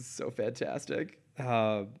 this is so fantastic.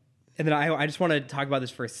 And then I just want to talk about this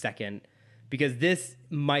for a second because this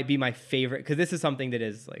might be my favorite because this is something that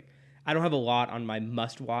is like I don't have a lot on my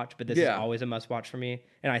must watch, but this is always a must watch for me,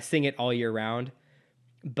 and I sing it all year round.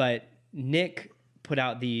 But Nick put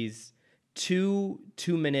out these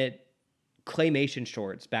 2-minute claymation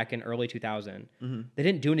shorts back in early 2000. They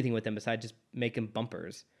didn't do anything with them besides just making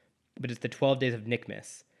bumpers, but it's the 12 Days of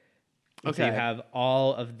Nickmas. Okay, so you have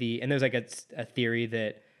all of and there's like a theory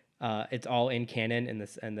that. It's all in canon in the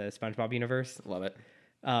SpongeBob universe. Love it.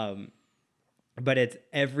 But it's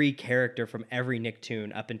every character from every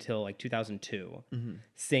Nicktoon up until like 2002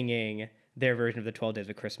 singing their version of the 12 Days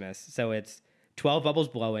of Christmas. So it's 12 bubbles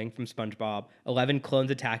blowing from SpongeBob, 11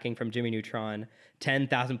 clones attacking from Jimmy Neutron,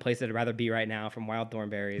 10,000 places I'd rather be right now from Wild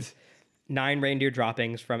Thornberries, 9 reindeer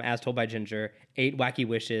droppings from As Told by Ginger, 8 wacky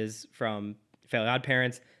wishes from Fairly Odd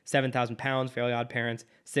Parents, 7,000 pounds Fairly Odd Parents,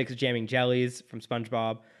 6 jamming jellies from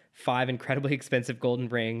SpongeBob, 5 incredibly expensive golden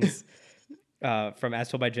rings from As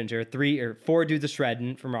Told by Ginger, 4 dudes of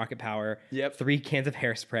shredding from Rocket Power, 3 cans of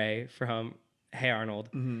hairspray from Hey Arnold,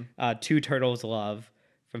 2 turtles love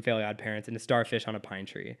from Fairly Odd Parents, and a starfish on a pine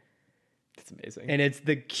tree. That's amazing. And it's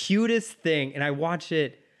the cutest thing, and I watch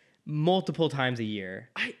it multiple times a year.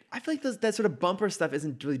 I feel like that sort of bumper stuff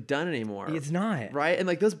isn't really done anymore. It's not. Right? And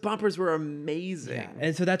like those bumpers were amazing. Yeah.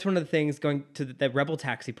 And so that's one of the things going to the Rebel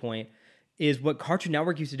Taxi point is what Cartoon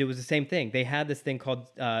Network used to do was the same thing. They had this thing called,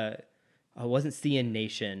 it wasn't CN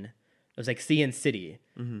Nation. It was like CN City,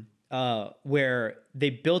 where they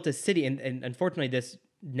built a city. And unfortunately, this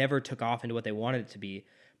never took off into what they wanted it to be.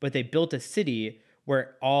 But they built a city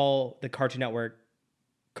where all the Cartoon Network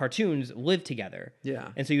cartoons lived together. Yeah.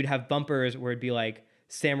 And so you'd have bumpers where it'd be like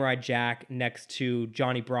Samurai Jack next to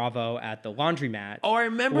Johnny Bravo at the laundromat. Oh, I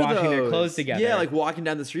remember washing those. their clothes together. Yeah, like walking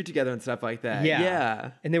down the street together and stuff like that.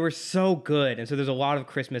 Yeah. And they were so good. And so there's a lot of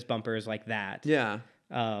Christmas bumpers like that. Yeah.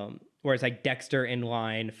 Where it's like Dexter in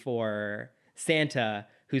line for Santa,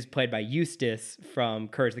 who's played by Eustace from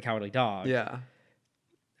Courage the Cowardly Dog. Yeah.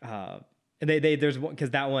 And there's one,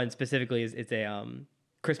 because that one specifically it's a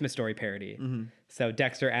Christmas Story parody. So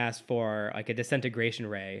Dexter asked for like a disintegration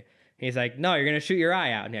ray. He's like, no, you're going to shoot your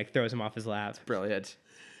eye out. And he like throws him off his lap. Brilliant.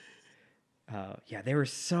 Yeah, they were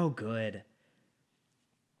so good.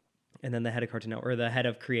 And then the head of Cartoon Network, or the head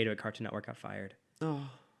of creative at Cartoon Network got fired. Oh.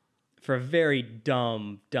 For a very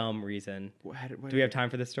dumb reason. Do we have time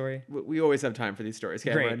for this story? We always have time for these stories,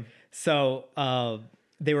 Cameron. Great. So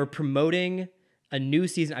they were promoting a new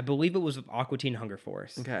season. I believe it was of Aqua Teen Hunger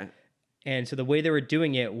Force. Okay. And so the way they were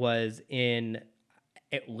doing it was in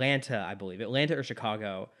Atlanta, I believe. Atlanta or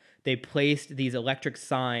Chicago. They placed these electric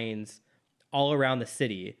signs all around the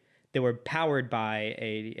city that were powered by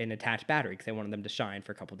an attached battery because they wanted them to shine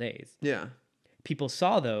for a couple days. Yeah. People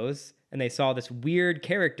saw those and they saw this weird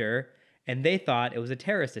character and they thought it was a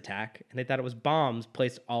terrorist attack, and they thought it was bombs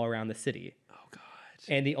placed all around the city. Oh God.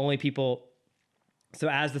 And the only people, so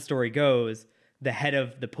as the story goes, the head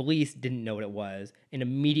of the police didn't know what it was and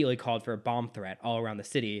immediately called for a bomb threat all around the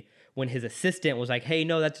city when his assistant was like, hey,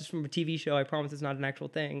 no, that's just from a TV show. I promise it's not an actual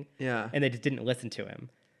thing. Yeah. And they just didn't listen to him.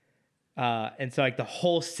 And so like the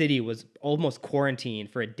whole city was almost quarantined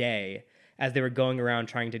for a day as they were going around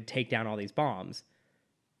trying to take down all these bombs.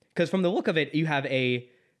 Because from the look of it, you have an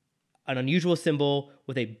unusual symbol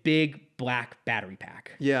with a big black battery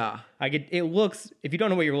pack. Yeah. Like it looks, if you don't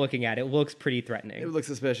know what you're looking at, it looks pretty threatening. It looks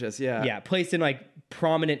suspicious. Yeah. Yeah, placed in like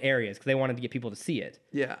prominent areas because they wanted to get people to see it.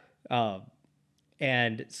 Yeah.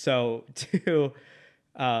 And so to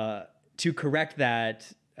correct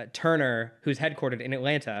that, Turner, who's headquartered in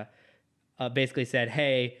Atlanta, basically said,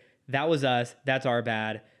 hey, that was us. That's our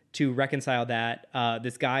bad. To reconcile that,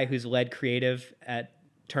 this guy who's led creative at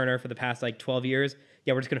Turner for the past like 12 years,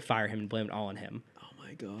 yeah, we're just going to fire him and blame it all on him. Oh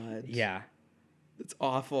my God. Yeah. It's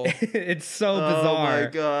awful. It's so bizarre. Oh my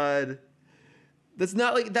God. That's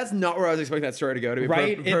not where I was expecting that story to go, to be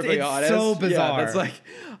right? perfectly it's honest. So bizarre. Yeah, that's like,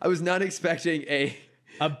 I was not expecting a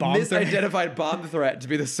bomb misidentified bomb threat to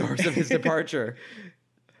be the source of his departure.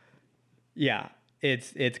 Yeah,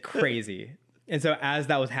 it's crazy. And so as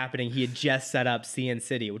that was happening, he had just set up CN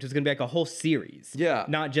City, which is going to be like a whole series. Yeah.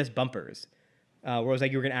 Not just bumpers. Where it was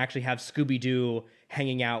like you were going to actually have Scooby-Doo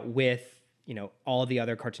hanging out with, all the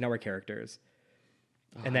other Cartoon Network characters.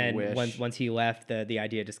 And then once he left, the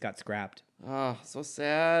idea just got scrapped. Oh, so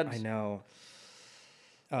sad. I know.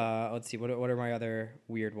 Let's see. What are my other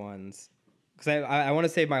weird ones? Because I want to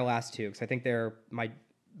save my last two because I think they're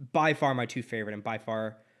by far my two favorite and by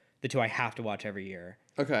far the two I have to watch every year.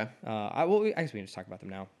 Okay. I guess we can just talk about them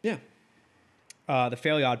now. Yeah. The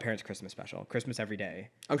Fairly Odd Parents Christmas special, Christmas Every Day.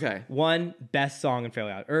 Okay. One, best song in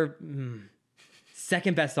Fairly Odd,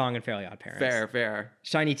 second best song in Fairly Odd Parents. Fair.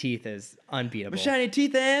 Shiny Teeth is unbeatable. My shiny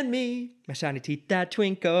teeth and me. My shiny teeth that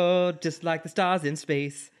twinkle just like the stars in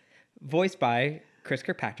space. Voiced by Chris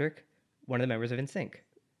Kirkpatrick, one of the members of NSYNC.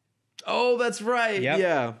 Oh, that's right. Yep.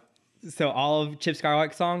 Yeah. So all of Chip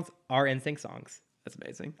Skylark's songs are NSYNC songs. That's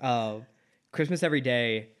amazing. Christmas Every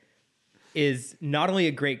Day is not only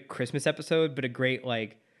a great Christmas episode, but a great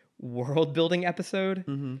world building episode.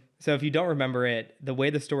 Mm-hmm. So if you don't remember it, the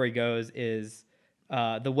way the story goes is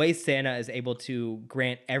the way Santa is able to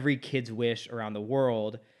grant every kid's wish around the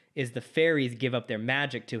world is the fairies give up their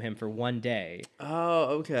magic to him for one day. Oh,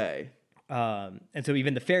 okay. And so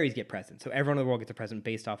even the fairies get presents. So everyone in the world gets a present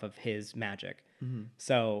based off of his magic. Mm-hmm.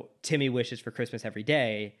 So Timmy wishes for Christmas every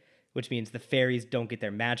day, which means the fairies don't get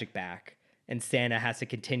their magic back. And Santa has to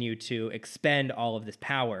continue to expend all of this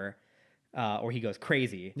power or he goes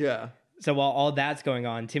crazy. Yeah. So while all that's going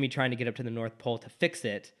on, Timmy trying to get up to the North Pole to fix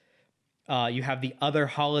it, you have the other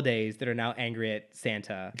holidays that are now angry at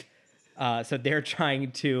Santa. So they're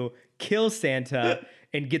trying to kill Santa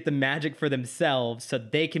and get the magic for themselves so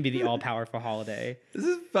they can be the all-powerful holiday. This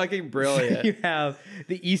is fucking brilliant. You have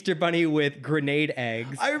the Easter Bunny with grenade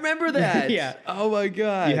eggs. I remember that. Yeah. Oh my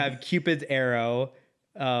God. You have Cupid's arrow.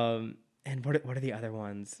 And what are the other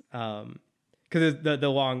ones? Because the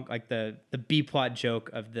long, the B-plot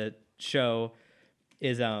joke of the show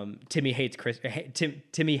is Timmy hates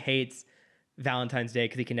Timmy hates Valentine's Day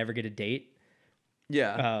because he can never get a date.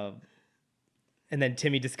 Yeah. And then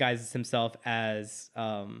Timmy disguises himself as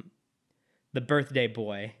the birthday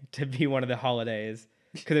boy to be one of the holidays.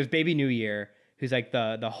 Because there's Baby New Year, who's like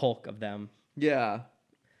the Hulk of them. Yeah.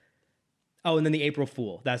 Oh, and then the April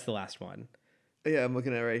Fool. That's the last one. Yeah, I'm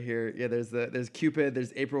looking at it right here. Yeah, there's Cupid,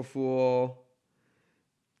 there's April Fool,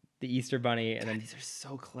 the Easter Bunny, and then these are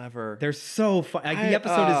so clever. They're so fun. Like, the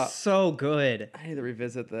episode is so good. I need to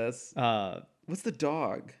revisit this. What's the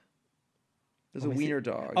dog? There's a wiener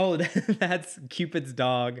dog. Oh, that's Cupid's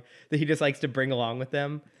dog that he just likes to bring along with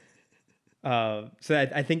them. So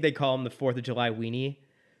I think they call him the 4th of July weenie.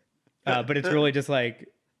 But it's really just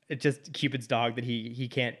it's just Cupid's dog that he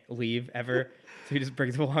can't leave ever. So he just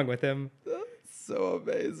brings him along with him. That's so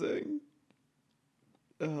amazing.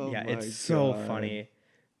 Oh yeah, my it's so God. funny.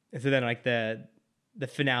 And so then the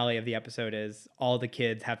finale of the episode is all the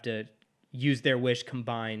kids have to use their wish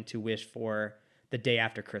combined to wish for the day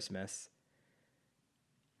after Christmas.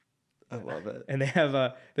 I love it. And they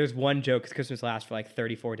have there's one joke because Christmas lasts for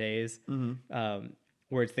 34 days,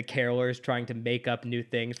 where it's the carolers trying to make up new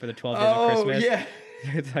things for the 12 days of Christmas. Yeah.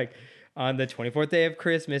 It's like, on the 24th day of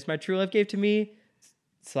Christmas, my true love gave to me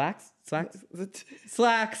slacks.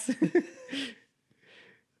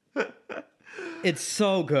 It's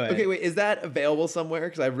so good. Okay, wait, is that available somewhere?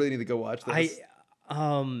 Because I really need to go watch this.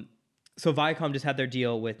 So Viacom just had their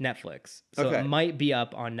deal with Netflix. So Okay. it might be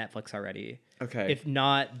up on Netflix already. Okay. If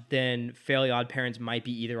not, then Fairly Odd Parents might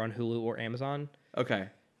be either on Hulu or Amazon. Okay.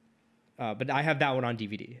 But I have that one on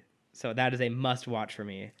DVD. So that is a must watch for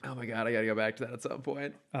me. Oh my God, I gotta go back to that at some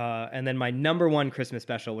point. And then my number one Christmas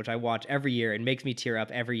special, which I watch every year and makes me tear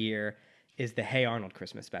up every year, is the Hey Arnold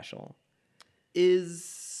Christmas special.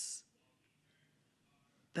 Is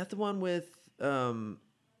that the one with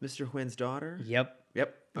Mr. Huyn's daughter? Yep.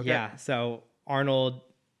 Yep. Okay. Yeah. So Arnold,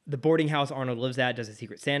 the boarding house Arnold lives at, does a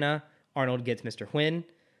Secret Santa. Arnold gets Mr. Huyn,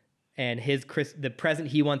 and the present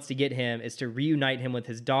he wants to get him is to reunite him with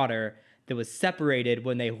his daughter that was separated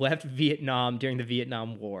when they left Vietnam during the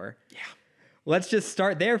Vietnam War. Yeah. Let's just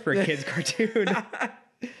start there for a kid's cartoon. I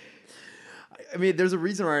mean, there's a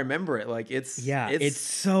reason why I remember it. Like, it's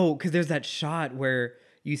so, because there's that shot where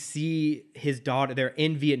you see his daughter, they're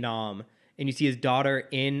in Vietnam, and you see his daughter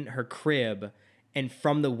in her crib, and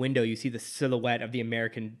from the window, you see the silhouette of the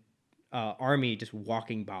American army just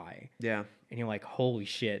walking by. Yeah. And you're like, holy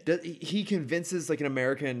shit. He convinces like an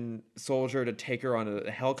American soldier to take her on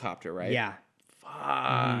a helicopter, right? Yeah. Fuck.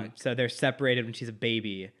 Mm-hmm. So they're separated when she's a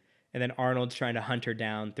baby, and then Arnold's trying to hunt her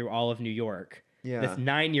down through all of New York. Yeah. This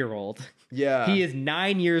 9-year-old. Yeah. He is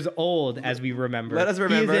 9 years old, as we remember. Let us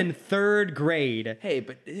remember. He is in 3rd grade. Hey,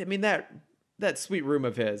 but I mean that sweet room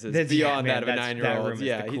of his is beyond that of a 9-year-old. That room is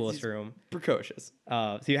the coolest he's room. Precocious.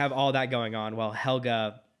 So you have all that going on while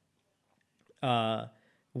Helga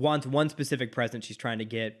wants one specific present she's trying to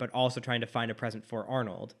get, but also trying to find a present for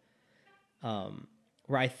Arnold.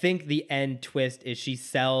 Where I think the end twist is she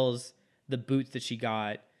sells the boots that she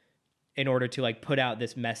got in order to like put out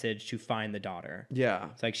this message to find the daughter. Yeah.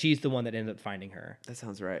 It's like she's the one that ends up finding her. That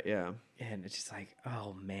sounds right, yeah. And it's just like,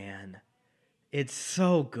 oh man. It's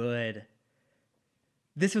so good.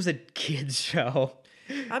 This was a kids show.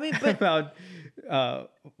 I mean, but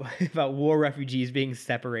about war refugees being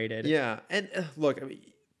separated. Yeah. And look, I mean,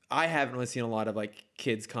 I haven't really seen a lot of like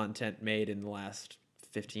kids content made in the last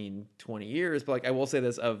 15, 20 years, but like I will say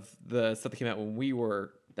this, of the stuff that came out when we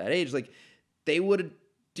were that age, like they would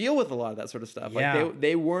deal with a lot of that sort of stuff. Yeah. Like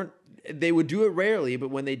they would do it rarely, but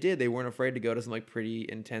when they did, they weren't afraid to go to some like pretty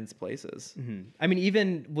intense places. Mm-hmm. I mean,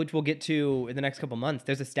 even, which we'll get to in the next couple months,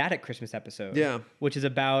 there's a Static Christmas episode. Yeah. Which is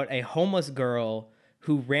about a homeless girl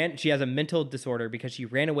who she has a mental disorder because she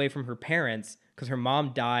ran away from her parents because her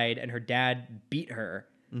mom died and her dad beat her.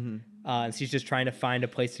 Mm-hmm. And she's just trying to find a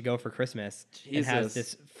place to go for Christmas. Jesus. And has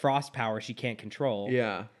this frost power she can't control.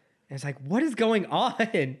 Yeah. And it's like, what is going on? Oh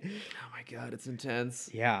my God, it's intense.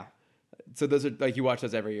 Yeah. So those are like, you watch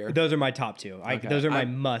those every year? Those are my top two. Okay. Those are my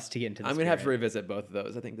must to get into the I'm going to have to revisit both of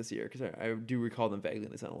those, I think, this year, because I do recall them vaguely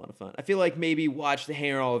and they sound a lot of fun. I feel like maybe watch the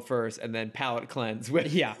Hey Arnold first and then palate cleanse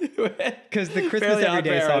with... Yeah. Because the Christmas Fairly Odd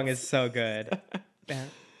Everyday song Parents. is so good.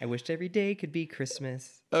 I wished every day could be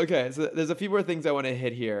Christmas. Okay, so there's a few more things I want to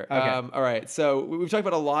hit here. Okay. All right, so we've talked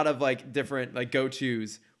about a lot of like different like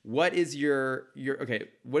go-tos. What is your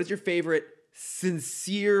favorite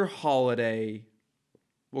sincere holiday,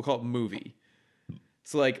 we'll call it movie?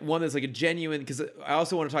 So like one that's like a genuine, because I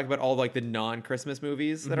also want to talk about all like the non-Christmas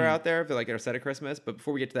movies that are out there that like are set at Christmas. But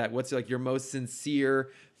before we get to that, what's like your most sincere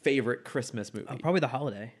favorite Christmas movie? Probably The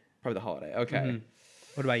Holiday. Probably The Holiday. Okay. Mm-hmm.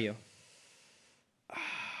 What about you?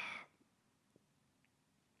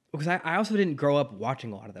 Because I also didn't grow up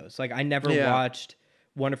watching a lot of those. Like I never watched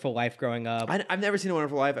Wonderful Life growing up. I've never seen A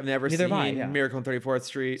Wonderful Life. I've never Neither seen have I, yeah. Miracle on 34th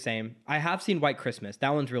Street. Same. I have seen White Christmas.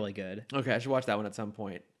 That one's really good. Okay, I should watch that one at some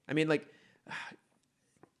point. I mean, like,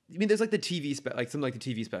 there's like the TV some like the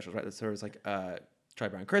TV specials, right? So there's like Charlie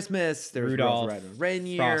Brown Christmas. There's Rudolph, Red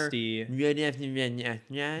Reindeer, Frosty,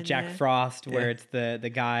 Jack Frost, where it's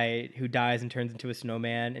the guy who dies and turns into a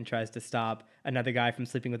snowman and tries to stop another guy from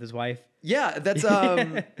sleeping with his wife. Yeah, that's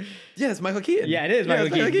it's Michael Keaton. Yeah, it is Michael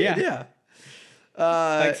Keaton. Yeah.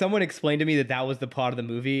 Like someone explained to me that was the plot of the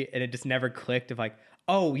movie, and it just never clicked. Of like,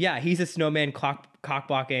 oh yeah, he's a snowman cock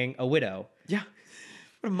blocking a widow. Yeah,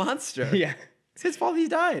 what a monster. Yeah. It's his fault he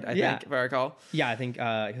died, I think, if I recall. Yeah, I think he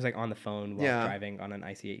was like on the phone while driving on an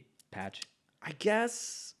icy patch. I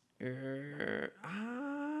guess that's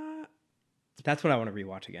what I want to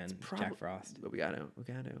rewatch again. Jack Frost. But we got to.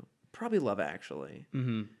 Probably Love Actually.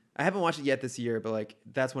 Mm-hmm. I haven't watched it yet this year, but like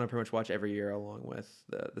that's one I pretty much watch every year along with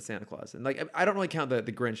the Santa Claus. And like I don't really count the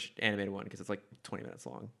Grinch animated one because it's like 20 minutes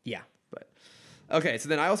long. Yeah. But okay, so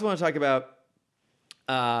then I also want to talk about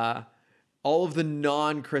all of the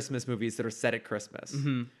non-Christmas movies that are set at Christmas.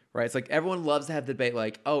 Mm-hmm. Right? It's like everyone loves to have the debate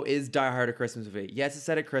like, oh, is Die Hard a Christmas movie? Yes, it's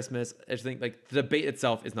set at Christmas. I just think like the debate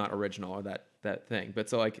itself is not original or that thing. But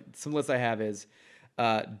so like some lists I have is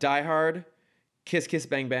Die Hard, Kiss Kiss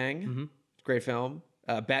Bang Bang, great film.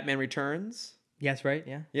 Batman Returns. Yes, right?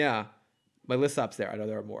 Yeah. Yeah. My list stops there. I know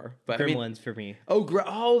there are more, but Gremlins for me.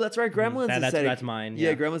 Oh, that's right. Gremlins is set That's mine. Yeah,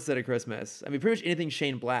 Yeah. Gremlins is set at Christmas. I mean, pretty much anything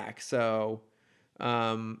Shane Black. So,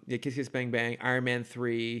 yeah, Kiss Kiss Bang Bang, Iron Man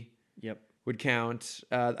 3 Yep. would count.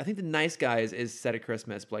 I think The Nice Guys is set at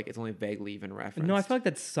Christmas, but like it's only vaguely even referenced. No, I feel like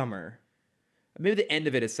that's summer. Maybe the end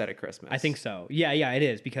of it is set at Christmas. I think so. Yeah, it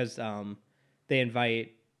is because they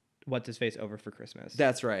invite what's his face over for Christmas.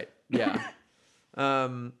 That's right. Yeah.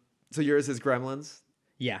 So yours is Gremlins.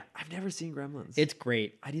 Yeah, I've never seen Gremlins. it's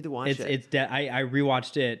great. I need to watch it. I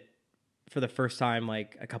rewatched it for the first time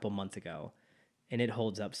like a couple months ago, and it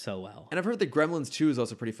holds up so well. And I've heard that Gremlins 2 is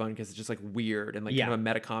also pretty fun because it's just like weird and like kind of a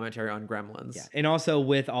meta commentary on Gremlins. Yeah, and also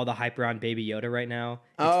with all the hype around Baby Yoda right now,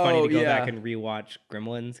 it's funny to go back and rewatch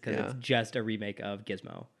Gremlins because it's just a remake of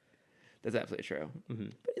Gizmo. That's absolutely true. Mm-hmm.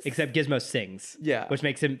 Except Gizmo sings, which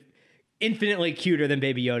makes him infinitely cuter than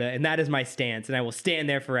Baby Yoda, and that is my stance, and I will stand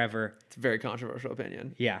there forever. It's a very controversial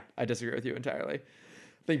opinion. Yeah, I disagree with you entirely. I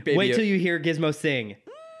think Wait till you hear Gizmo sing.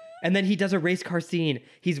 And then he does a race car scene.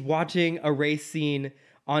 He's watching a race scene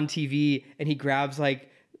on TV, and he grabs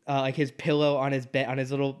like his pillow on his bed, on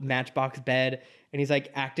his little Matchbox bed, and he's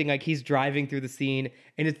like acting like he's driving through the scene,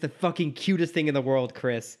 and it's the fucking cutest thing in the world,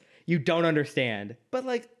 Chris. You don't understand. But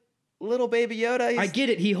like little Baby Yoda, I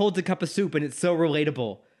get it. He holds a cup of soup, and it's so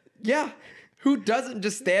relatable. Yeah, who doesn't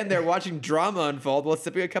just stand there watching drama unfold while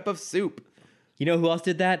sipping a cup of soup? You know who else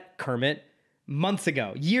did that? Kermit. Months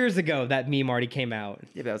ago, years ago, that meme already came out.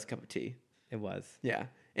 Yeah, that was a cup of tea. It was. Yeah.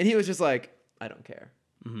 And he was just like, I don't care.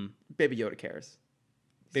 Mm-hmm. Baby Yoda cares.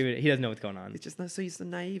 Baby, he doesn't know what's going on. He's just he's so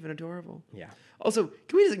naive and adorable. Yeah. Also,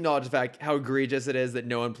 can we just acknowledge the fact how egregious it is that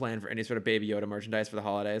no one planned for any sort of Baby Yoda merchandise for the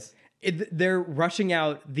holidays? They're rushing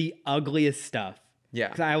out the ugliest stuff. Yeah.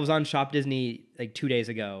 'Cause I was on Shop Disney like 2 days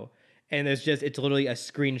ago, and it's literally a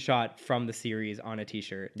screenshot from the series on a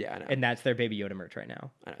t-shirt. Yeah, I know. And that's their Baby Yoda merch right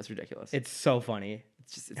now. I know, it's ridiculous. It's so funny.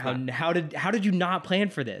 It's how did you not plan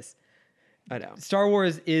for this? I know. Star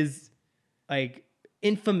Wars is like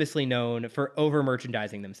infamously known for over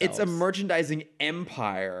merchandising themselves. It's a merchandising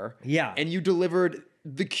empire. Yeah. And you delivered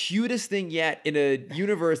the cutest thing yet in a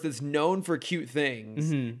universe that's known for cute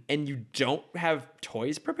things, and you don't have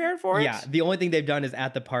toys prepared for it? Yeah. The only thing they've done is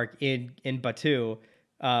at the park in Batu,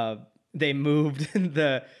 they moved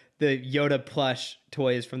the Yoda plush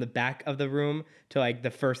toys from the back of the room to like the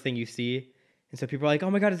first thing you see. And so people are like, oh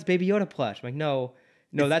my God, it's Baby Yoda plush. I'm like, no,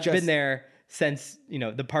 that's been there since,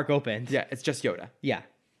 the park opened. Yeah, it's just Yoda. Yeah.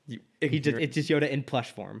 It's just Yoda in plush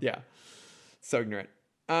form. Yeah. So ignorant.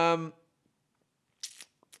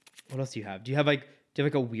 What else do you have? Do you have like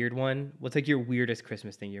a weird one? What's like your weirdest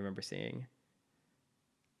Christmas thing you remember seeing?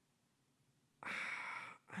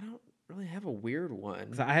 I don't really have a weird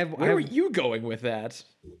one. Where are you going with that?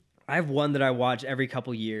 I have one that I watch every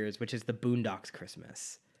couple years, which is the Boondocks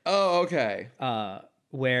Christmas. Oh, okay.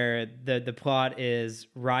 Where the plot is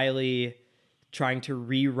Riley trying to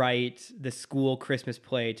rewrite the school Christmas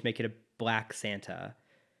play to make it a black Santa,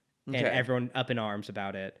 and everyone up in arms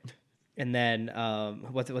about it. And then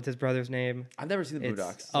what's his brother's name? I've never seen the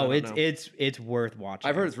Boondocks. So it's worth watching.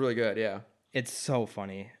 I've heard it's really good. Yeah, it's so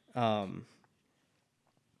funny. What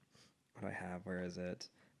do I have? Where is it?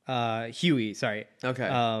 Huey. Sorry.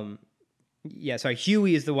 Okay. Yeah. Sorry.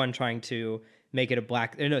 Huey is the one trying to make it a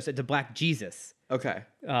black. No, it's a black Jesus. Okay.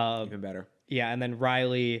 Even better. Yeah, and then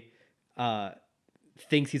Riley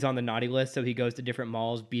thinks he's on the naughty list, so he goes to different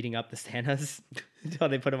malls beating up the Santas until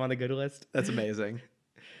they put him on the good list. That's amazing.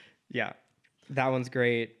 Yeah, that one's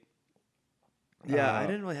great. Yeah, I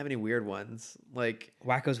didn't really have any weird ones. Like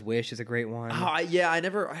Wacko's Wish is a great one. I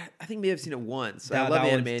think maybe I've seen it once. I love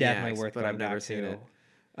that one's Animaniacs, definitely worth but I've never back seen to. it.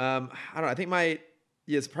 I don't know. I think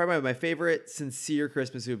it's probably my favorite sincere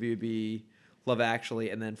Christmas movie would be Love Actually,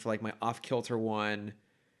 and then for like my off kilter one,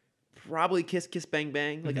 probably Kiss Kiss Bang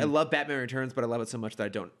Bang. Like I love Batman Returns, but I love it so much that I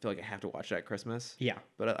don't feel like I have to watch it at Christmas. Yeah,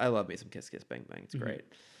 but I love me some Kiss Kiss Bang Bang. It's great.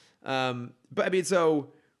 But I mean,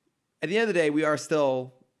 so at the end of the day, we are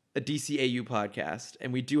still a DCAU podcast,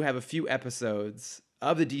 and we do have a few episodes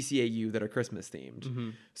of the DCAU that are Christmas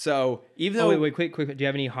themed. So even though wait, quick, do you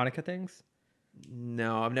have any Hanukkah things?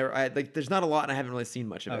 No, I've never. There's not a lot, and I haven't really seen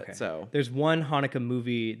much of it. So there's one Hanukkah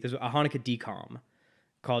movie. There's a Hanukkah decom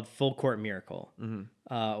called Full Court Miracle,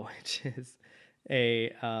 which is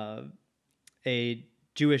a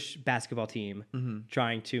Jewish basketball team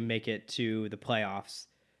trying to make it to the playoffs.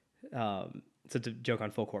 So it's a joke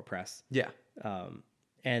on Full Court Press. Yeah.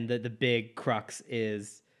 And the big crux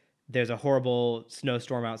is there's a horrible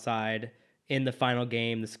snowstorm outside. In the final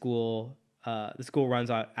game, the school runs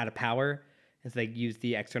out of power, and so they use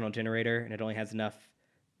the external generator, and it only has enough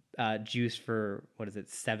juice for, what is it,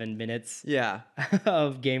 7 minutes Yeah,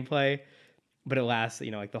 of gameplay, but it lasts,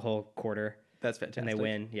 like the whole quarter, that's fantastic. and they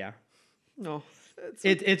win. Yeah. No,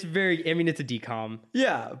 It's very, I mean, it's a decom.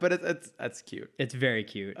 yeah, but that's cute. It's very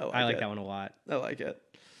cute. I like that one a lot. I like it.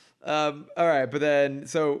 All right, but then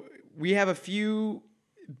so we have a few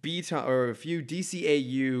a few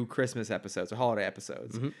DCAU Christmas episodes or holiday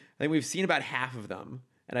episodes. I think we've seen about half of them,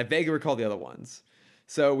 and I vaguely recall the other ones.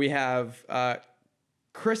 So we have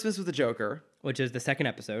Christmas with the Joker, which is the second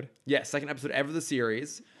episode. Yeah, second episode ever of the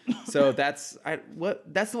series. So that's the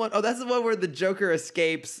one. Oh, that's the one where the Joker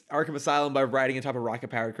escapes Arkham Asylum by riding atop a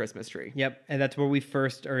rocket-powered Christmas tree. Yep, and that's where we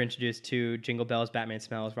first are introduced to Jingle Bells, Batman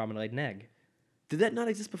Smells, Robin Laid an Egg. Did that not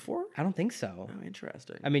exist before? I don't think so. Oh,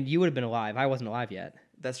 interesting. I mean, you would have been alive. I wasn't alive yet.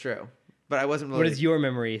 That's true, but I wasn't. What does your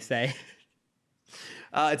memory say?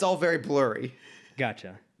 It's all very blurry.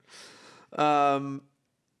 Gotcha.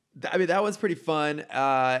 I mean, that one's pretty fun.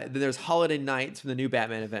 Then there's Holiday Nights from the new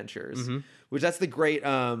Batman Adventures, which that's the great,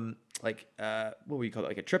 what would you call it?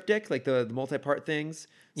 Like a triptych, like the multi-part things.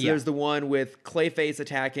 So there's the one with Clayface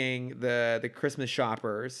attacking the Christmas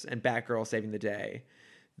shoppers and Batgirl saving the day.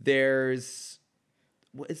 There's,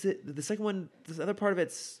 what is it? The second one, this other part of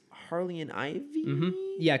it's Harley and Ivy?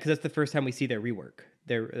 Yeah, because that's the first time we see their rework,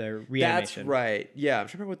 their reanimation. That's right. Yeah, I'm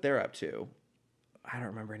trying to remember what they're up to. I don't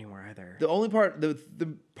remember anymore either. The only part, the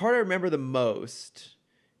part I remember the most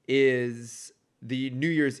is the New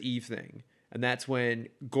Year's Eve thing. And that's when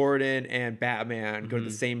Gordon and Batman go to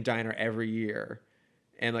the same diner every year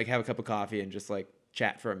and like have a cup of coffee and just like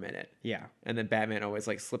chat for a minute. Yeah. And then Batman always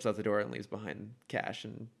like slips out the door and leaves behind cash.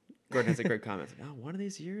 And Gordon has a great comment. Like, oh, one of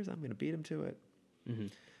these years I'm going to beat him to it.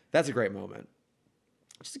 That's a great moment.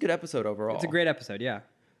 Just a good episode overall. It's a great episode, yeah.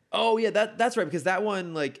 Oh yeah, that's right, because that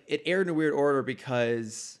one like it aired in a weird order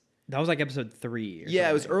because that was like episode 3. Yeah,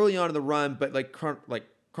 it was early on in the run, but like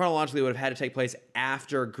chronologically it would have had to take place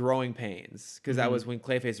after Growing Pains because that was when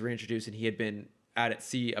Clayface was reintroduced and he had been out at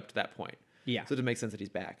sea up to that point. Yeah, so it makes sense that he's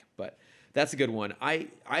back. But that's a good one. I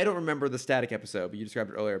don't remember the Static episode, but you described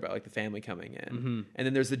it earlier about like the family coming in, and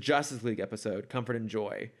then there's the Justice League episode, Comfort and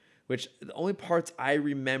Joy, which the only parts I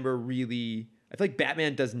remember really. I feel like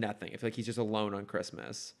Batman does nothing. I feel like he's just alone on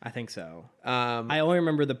Christmas. I think so. I only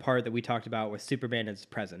remember the part that we talked about with Superman and his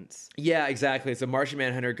presents. Yeah, exactly. So Martian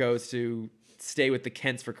Manhunter goes to stay with the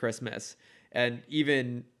Kents for Christmas. And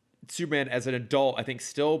even Superman as an adult, I think,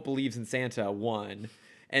 still believes in Santa, 1.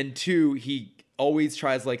 And 2, he always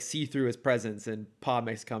tries to like see through his presents. And Pa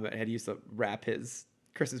makes a comment, he used to wrap his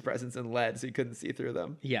Christmas presents in lead so he couldn't see through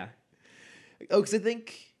them. Yeah. Oh, because I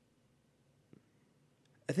think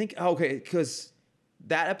okay, because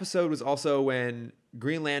that episode was also when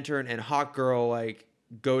Green Lantern and Hawkgirl like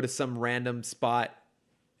go to some random spot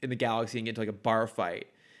in the galaxy and get into like a bar fight,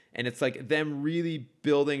 and it's like them really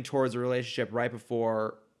building towards a relationship right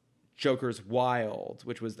before Joker's Wild,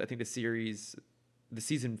 which was I think the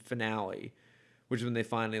season finale, which is when they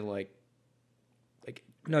finally like.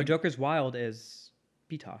 No, Joker's Wild is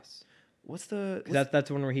BTOS. That's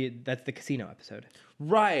the one where that's the casino episode.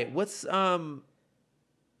 Right.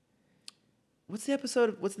 What's the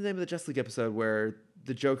episode? What's the name of the Justice League episode where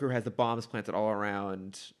the Joker has the bombs planted all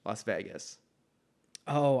around Las Vegas?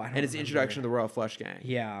 Oh, I don't know. And it's the introduction of the Royal Flush Gang.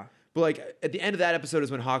 Yeah. But like at the end of that episode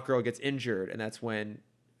is when Hawkgirl gets injured, and that's when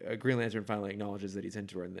Green Lantern finally acknowledges that he's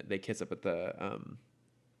into her, and they kiss up at the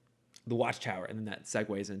Watchtower, and then that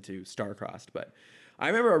segues into Star-Crossed. But I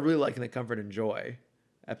remember really liking the Comfort and Joy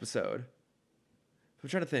episode. I'm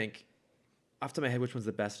trying to think off the top of my head which one's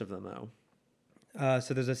the best of them though.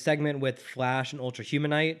 So there's a segment with Flash and Ultra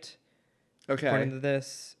Humanite. Okay. According to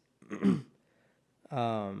this. And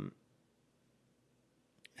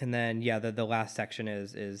then the last section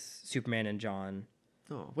is Superman and John.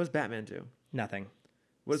 Oh, what does Batman do? Nothing.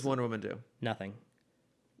 What does Wonder Woman do? Nothing.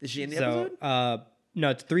 Is she in the episode? No,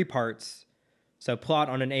 it's 3 parts. So plot: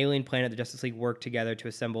 on an alien planet, the Justice League worked together to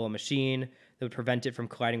assemble a machine that would prevent it from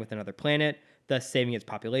colliding with another planet, thus saving its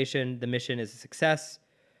population. The mission is a success.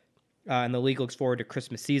 And the League looks forward to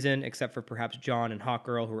Christmas season, except for perhaps John and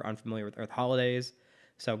Hawkgirl, who are unfamiliar with Earth holidays.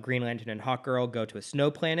 So Green Lantern and Hawkgirl go to a snow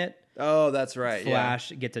planet. Oh, that's right.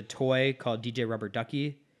 Flash gets a toy called DJ Rubber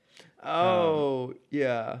Ducky. Oh,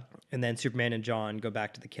 yeah. And then Superman and John go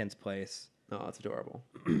back to the Kent's place. Oh, that's adorable.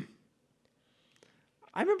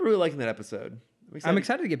 I remember really liking that episode. I'm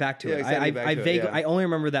excited to get back to it. I only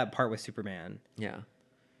remember that part with Superman. Yeah.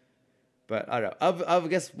 But I don't know. Of I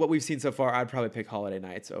guess what we've seen so far, I'd probably pick Holiday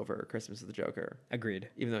Nights over Christmas with the Joker. Agreed.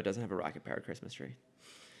 Even though it doesn't have a rocket-powered Christmas tree.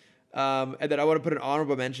 And then I want to put an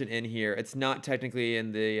honorable mention in here. It's not technically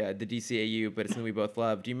in the DCAU, but it's something we both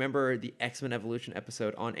love. Do you remember the X-Men Evolution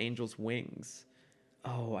episode On Angel's Wings?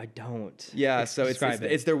 Oh, I don't. Yeah, so Describe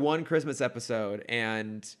it. it's their one Christmas episode,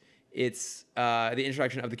 and it's the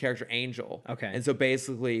introduction of the character Angel. Okay. And so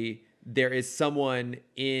basically, there is someone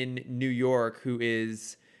in New York who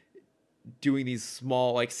is doing these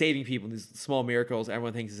small, like saving people, these small miracles.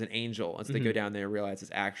 Everyone thinks is an angel, and so they go down there and realize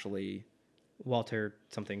it's actually Walter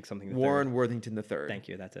something the Warren third. Worthington III. Thank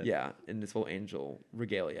you. That's it. Yeah, in this whole angel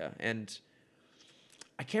regalia. And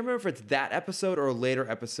I can't remember if it's that episode or a later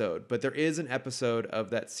episode, but there is an episode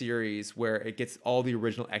of that series where it gets all the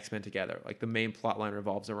original X-Men together. Like the main plot line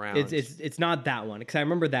revolves around. It's not that one because I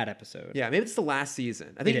remember that episode. Yeah, maybe it's the last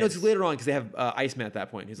season. I think it's later on because they have Iceman at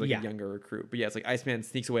that point, who's like a younger recruit. But yeah, it's like Iceman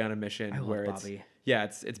sneaks away on a mission where Bobby.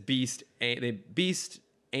 it's Beast, Beast,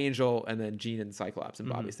 Angel, and then Jean and Cyclops, and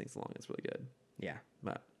Bobby sneaks along. It's really good. Yeah.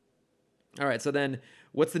 But all right, so then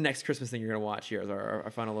what's the next Christmas thing you're gonna watch here? Is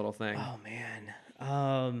our final little thing? Oh man.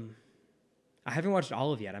 I haven't watched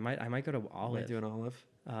Olive yet. I might go to Olive. Might do an Olive.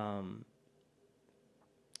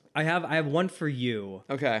 I have one for you.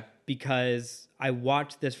 Okay. Because I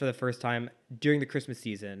watched this for the first time during the Christmas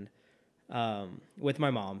season with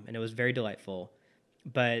my mom, and it was very delightful.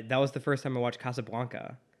 But that was the first time I watched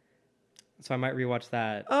Casablanca, so I might rewatch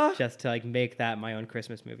that just to like make that my own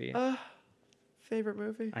Christmas movie. Favorite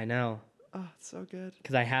movie? I know. Oh, it's so good.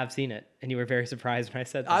 Because I have seen it, and you were very surprised when I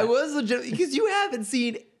said that. I was legit because you haven't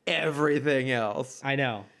seen everything else. I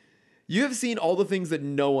know. You have seen all the things that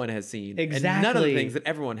no one has seen. Exactly. And none of the things that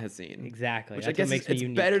everyone has seen. Exactly. Which That's I guess what makes me it's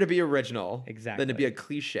unique. better to be original Exactly. than to be a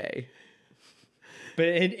cliche. But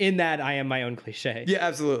in that, I am my own cliche. Yeah,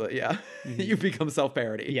 absolutely. Yeah. You become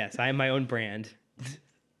self-parody. Yes, I am my own brand.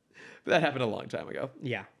 That happened a long time ago.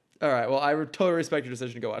 Yeah. All right. Well, I totally respect your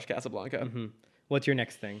decision to go watch Casablanca. Mm-hmm. What's your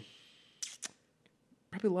next thing?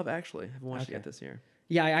 Probably Love Actually. I haven't watched it yet this year.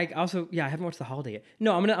 Yeah, I also I haven't watched The Holiday yet.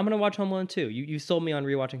 No, I'm gonna watch Home Alone 2. You sold me on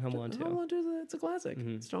rewatching Home Alone 2. Home Alone 2 it's a classic.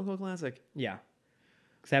 It's a Stone Cold classic. Yeah,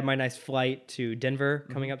 because I have my nice flight to Denver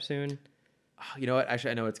coming up soon. Oh, you know what?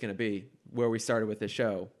 Actually, I know what it's gonna be. Where we started with this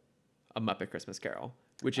show, A Muppet Christmas Carol,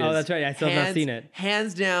 which is that's right. I still have not seen it.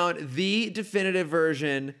 Hands down, the definitive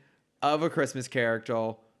version of A Christmas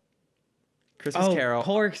Carol. Carol.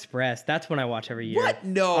 Polar Express. That's when I watch every year. What?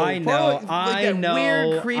 No. I know. Like I that know.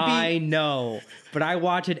 Weird, creepy. I know. But I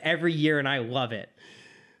watch it every year and I love it.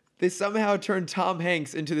 They somehow turned Tom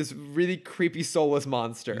Hanks into this really creepy, soulless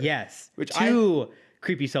monster. Yes. Which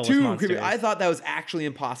creepy soulless monsters. Creepy. I thought that was actually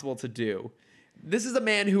impossible to do. This is a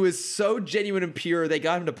man who is so genuine and pure. They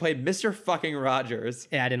got him to play Mr. fucking Rogers.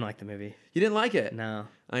 Yeah, I didn't like the movie. You didn't like it? No.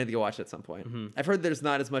 I need to go watch it at some point. I've heard there's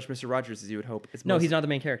not as much Mr. Rogers as you would hope. No, he's not the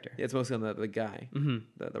main character. It's mostly on the guy,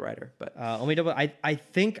 the writer. But let me double. I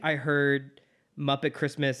think I heard Muppet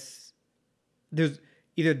Christmas. There's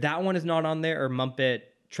either that one is not on there or Muppet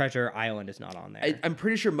Treasure Island is not on there. I'm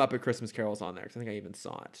pretty sure Muppet Christmas Carol is on there because I think I even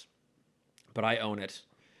saw it. But I own it.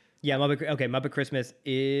 Yeah, Muppet Christmas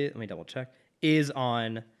is. Let me double check. Is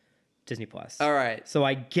on Disney Plus. All right. So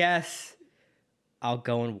I guess I'll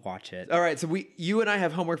go and watch it. All right, so you and I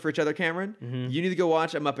have homework for each other, Cameron. You need to go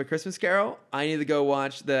watch A Muppet Christmas Carol. I need to go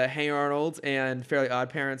watch the Hey Arnold's and Fairly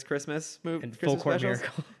Odd Parents Christmas movie And Christmas Full Court specials.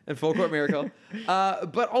 Miracle. And Full Court Miracle.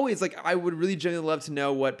 But always, like, I would really genuinely love to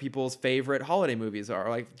know what people's favorite holiday movies are.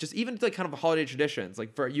 Like, just even like kind of holiday traditions.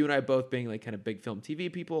 Like for you and I both being like kind of big film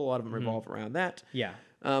TV people, a lot of them revolve around that. Yeah.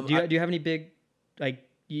 Do you have any big like?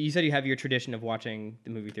 You said you have your tradition of watching the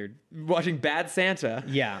movie theater. Watching Bad Santa.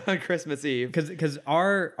 Yeah. On Christmas Eve. Because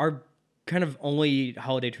our kind of only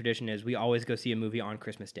holiday tradition is we always go see a movie on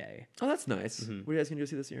Christmas Day. Oh, that's nice. What are you guys gonna go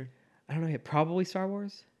see this year? I don't know yet. Probably Star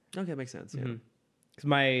Wars. Okay, makes sense. Yeah. Because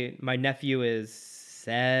my nephew is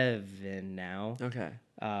 7 now. Okay.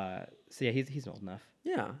 So yeah, he's old enough.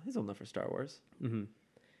 Yeah, he's old enough for Star Wars.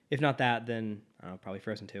 If not that, then I don't know, probably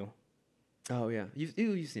Frozen 2. Oh yeah, you've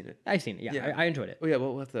seen it. I've seen it. Yeah, I enjoyed it. Oh yeah,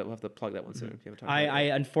 we'll have to plug that one soon. If you haven't talked about I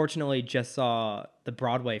unfortunately just saw the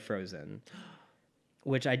Broadway Frozen,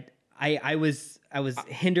 which I was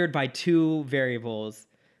hindered by two variables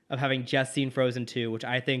of having just seen Frozen 2, which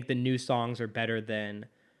I think the new songs are better than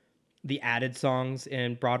the added songs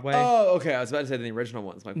in Broadway. Oh, okay. I was about to say the original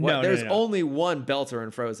ones. Like, what? No, There's no. only one belter in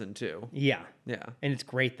Frozen 2. Yeah. Yeah. And it's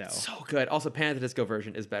great though. So good. Also, Panic! At the Disco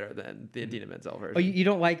version is better than the Idina Menzel version. Oh, you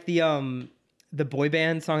don't like the boy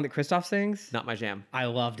band song that Christoph sings? Not my jam. I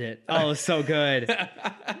loved it. Oh, it was so good.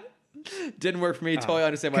 Didn't work for me. Totally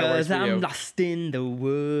understand why it works for you. 'Cause I'm lost in the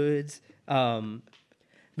woods. But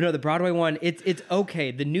no, the Broadway one, it's okay.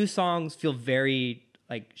 The new songs feel very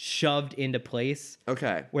like shoved into place.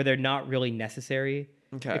 Okay. Where they're not really necessary.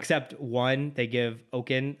 Okay. Except one, they give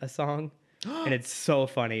Oaken a song. and it's so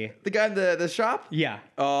funny. The guy in the shop? Yeah.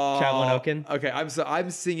 Oh, Chadwell Oaken. Okay, I'm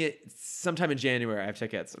seeing it sometime in January. I have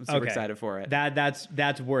tickets. I'm super excited for it.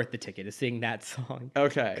 That's worth the ticket, is seeing that song.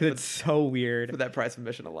 Okay. Because it's so weird. For that price of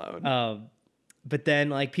admission alone. But then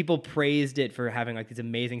like people praised it for having like these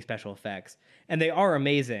amazing special effects. And they are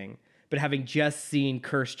amazing. But having just seen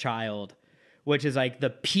Cursed Child, which is like the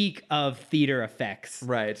peak of theater effects.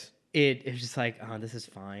 Right. It was just like, oh, this is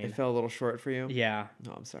fine. It fell a little short for you? Yeah.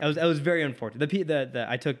 No, I'm sorry. That was very unfortunate. The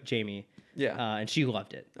I took Jamie. Yeah. And she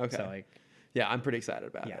loved it. Okay. So like, yeah, I'm pretty excited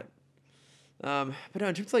about it. But no,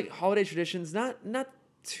 in terms of like holiday traditions, not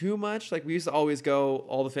too much. Like we used to always go,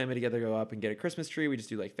 all the family together, go up and get a Christmas tree. We just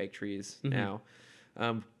do like fake trees now.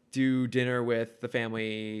 Do dinner with the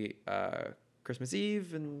family Christmas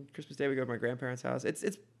Eve and Christmas Day. We go to my grandparents' house.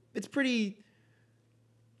 It's pretty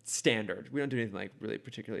standard. We don't do anything like really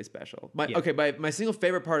particularly special. My single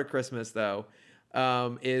favorite part of Christmas though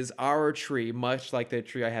is our tree, much like the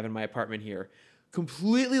tree I have in my apartment here,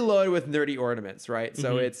 completely loaded with nerdy ornaments, right?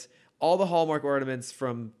 So it's all the Hallmark ornaments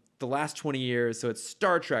from the last 20 years. So it's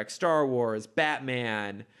Star Trek, Star Wars,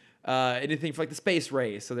 Batman, anything for like the space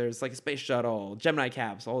race. So there's like a space shuttle, Gemini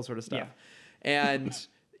caps, all this sort of stuff. And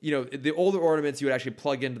the older ornaments you would actually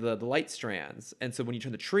plug into the light strands. And so when you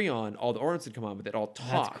turn the tree on, all the ornaments would come on, but they'd all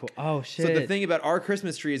talk. That's cool. Oh, shit. So the thing about our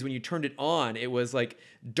Christmas tree is when you turned it on, it was like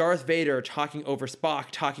Darth Vader talking over Spock,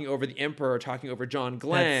 talking over the Emperor, talking over John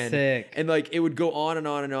Glenn. That's sick. And like it would go on and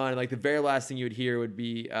on and on. And like the very last thing you would hear would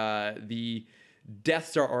be the Death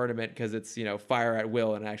Star ornament, because it's, fire at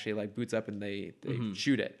will and actually like boots up and they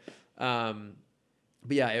shoot it.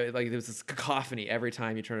 But yeah, there was this cacophony every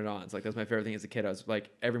time you turn it on. It's like, that was my favorite thing as a kid. I was like,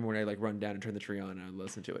 every morning I'd like run down and turn the tree on and I'd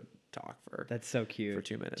listen to it talk for. That's so cute. For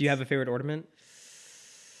 2 minutes. Do you have a favorite ornament?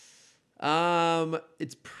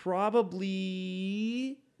 It's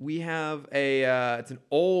probably, we have it's an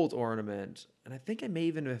old ornament, and I think I may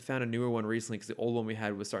even have found a newer one recently because the old one we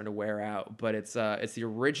had was starting to wear out. But it's the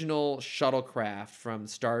original shuttlecraft from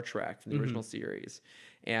Star Trek, from the original series,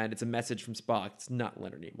 and it's a message from Spock. It's not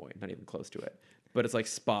Leonard Nimoy, not even close to it. But it's like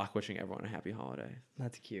Spock wishing everyone a happy holiday.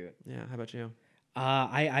 That's cute. Yeah. How about you?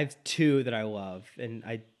 I have two that I love, and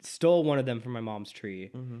I stole one of them from my mom's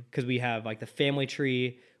tree because we have like the family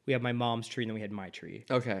tree. We have my mom's tree, and then we had my tree.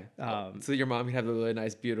 Okay. So your mom can have a really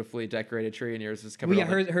nice, beautifully decorated tree, and yours was covered.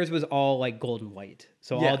 Well, yeah, hers was all like gold and white.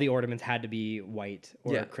 So all the ornaments had to be white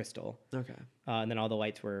or crystal. Okay. And then all the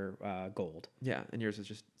lights were gold. Yeah, and yours was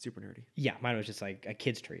just super nerdy. Yeah, mine was just like a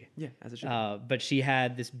kid's tree. Yeah, as it should. But she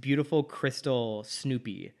had this beautiful crystal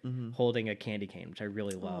Snoopy holding a candy cane, which I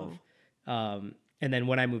really love. And then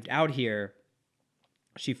when I moved out here,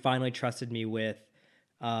 she finally trusted me with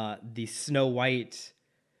the Snow White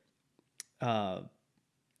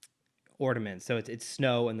ornaments. So it's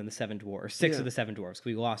Snow and then the Seven Dwarfs, six of the Seven Dwarfs.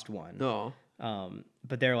 We lost one. No.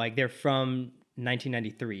 But they're from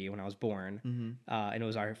 1993 when I was born, and it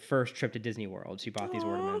was our first trip to Disney World. She bought these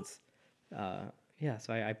ornaments.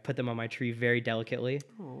 So I put them on my tree very delicately.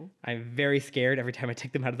 Aww. I'm very scared every time I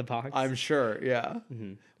take them out of the box. I'm sure, yeah.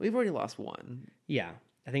 We've already lost one. Yeah,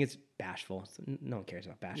 I think it's Bashful. So no one cares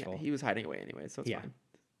about Bashful. Yeah, he was hiding away anyway, so it's fine.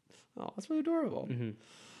 Oh, that's really adorable.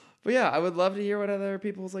 But yeah, I would love to hear what other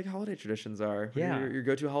people's like holiday traditions are. Yeah. Your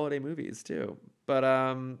go-to holiday movies too. But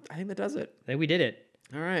I think that does it. I think we did it.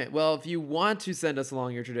 All right. Well, if you want to send us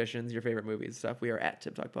along your traditions, your favorite movies, stuff, we are at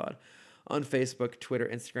Tip Talk Pod on Facebook, Twitter,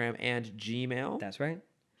 Instagram, and Gmail. That's right.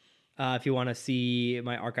 If you want to see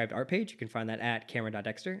my archived art page, you can find that at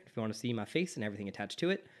Cameron.Dexter. If you want to see my face and everything attached to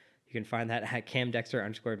it, you can find that at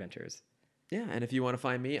CamDexter_adventures. Yeah, and if you want to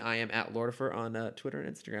find me, I am at Lordifer on Twitter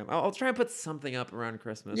and Instagram. I'll try and put something up around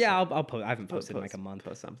Christmas. Yeah, I'll post. I haven't posted in like a month.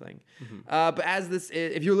 Post something. But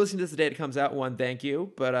if you're listening to this the day it comes out, thank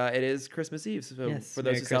you. But it is Christmas Eve, so yes, for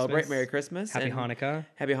those who celebrate, Merry Christmas, Happy Hanukkah,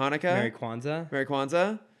 Happy Hanukkah, Merry Kwanzaa, Merry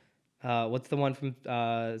Kwanzaa. What's the one from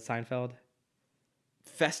Seinfeld?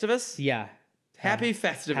 Festivus. Yeah. Happy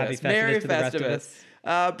Festivus. Happy Festivus Merry to the rest of Festivus.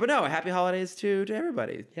 us. But no, happy holidays to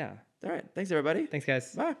everybody. Yeah. All right. Thanks, everybody. Thanks,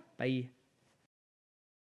 guys. Bye. Bye.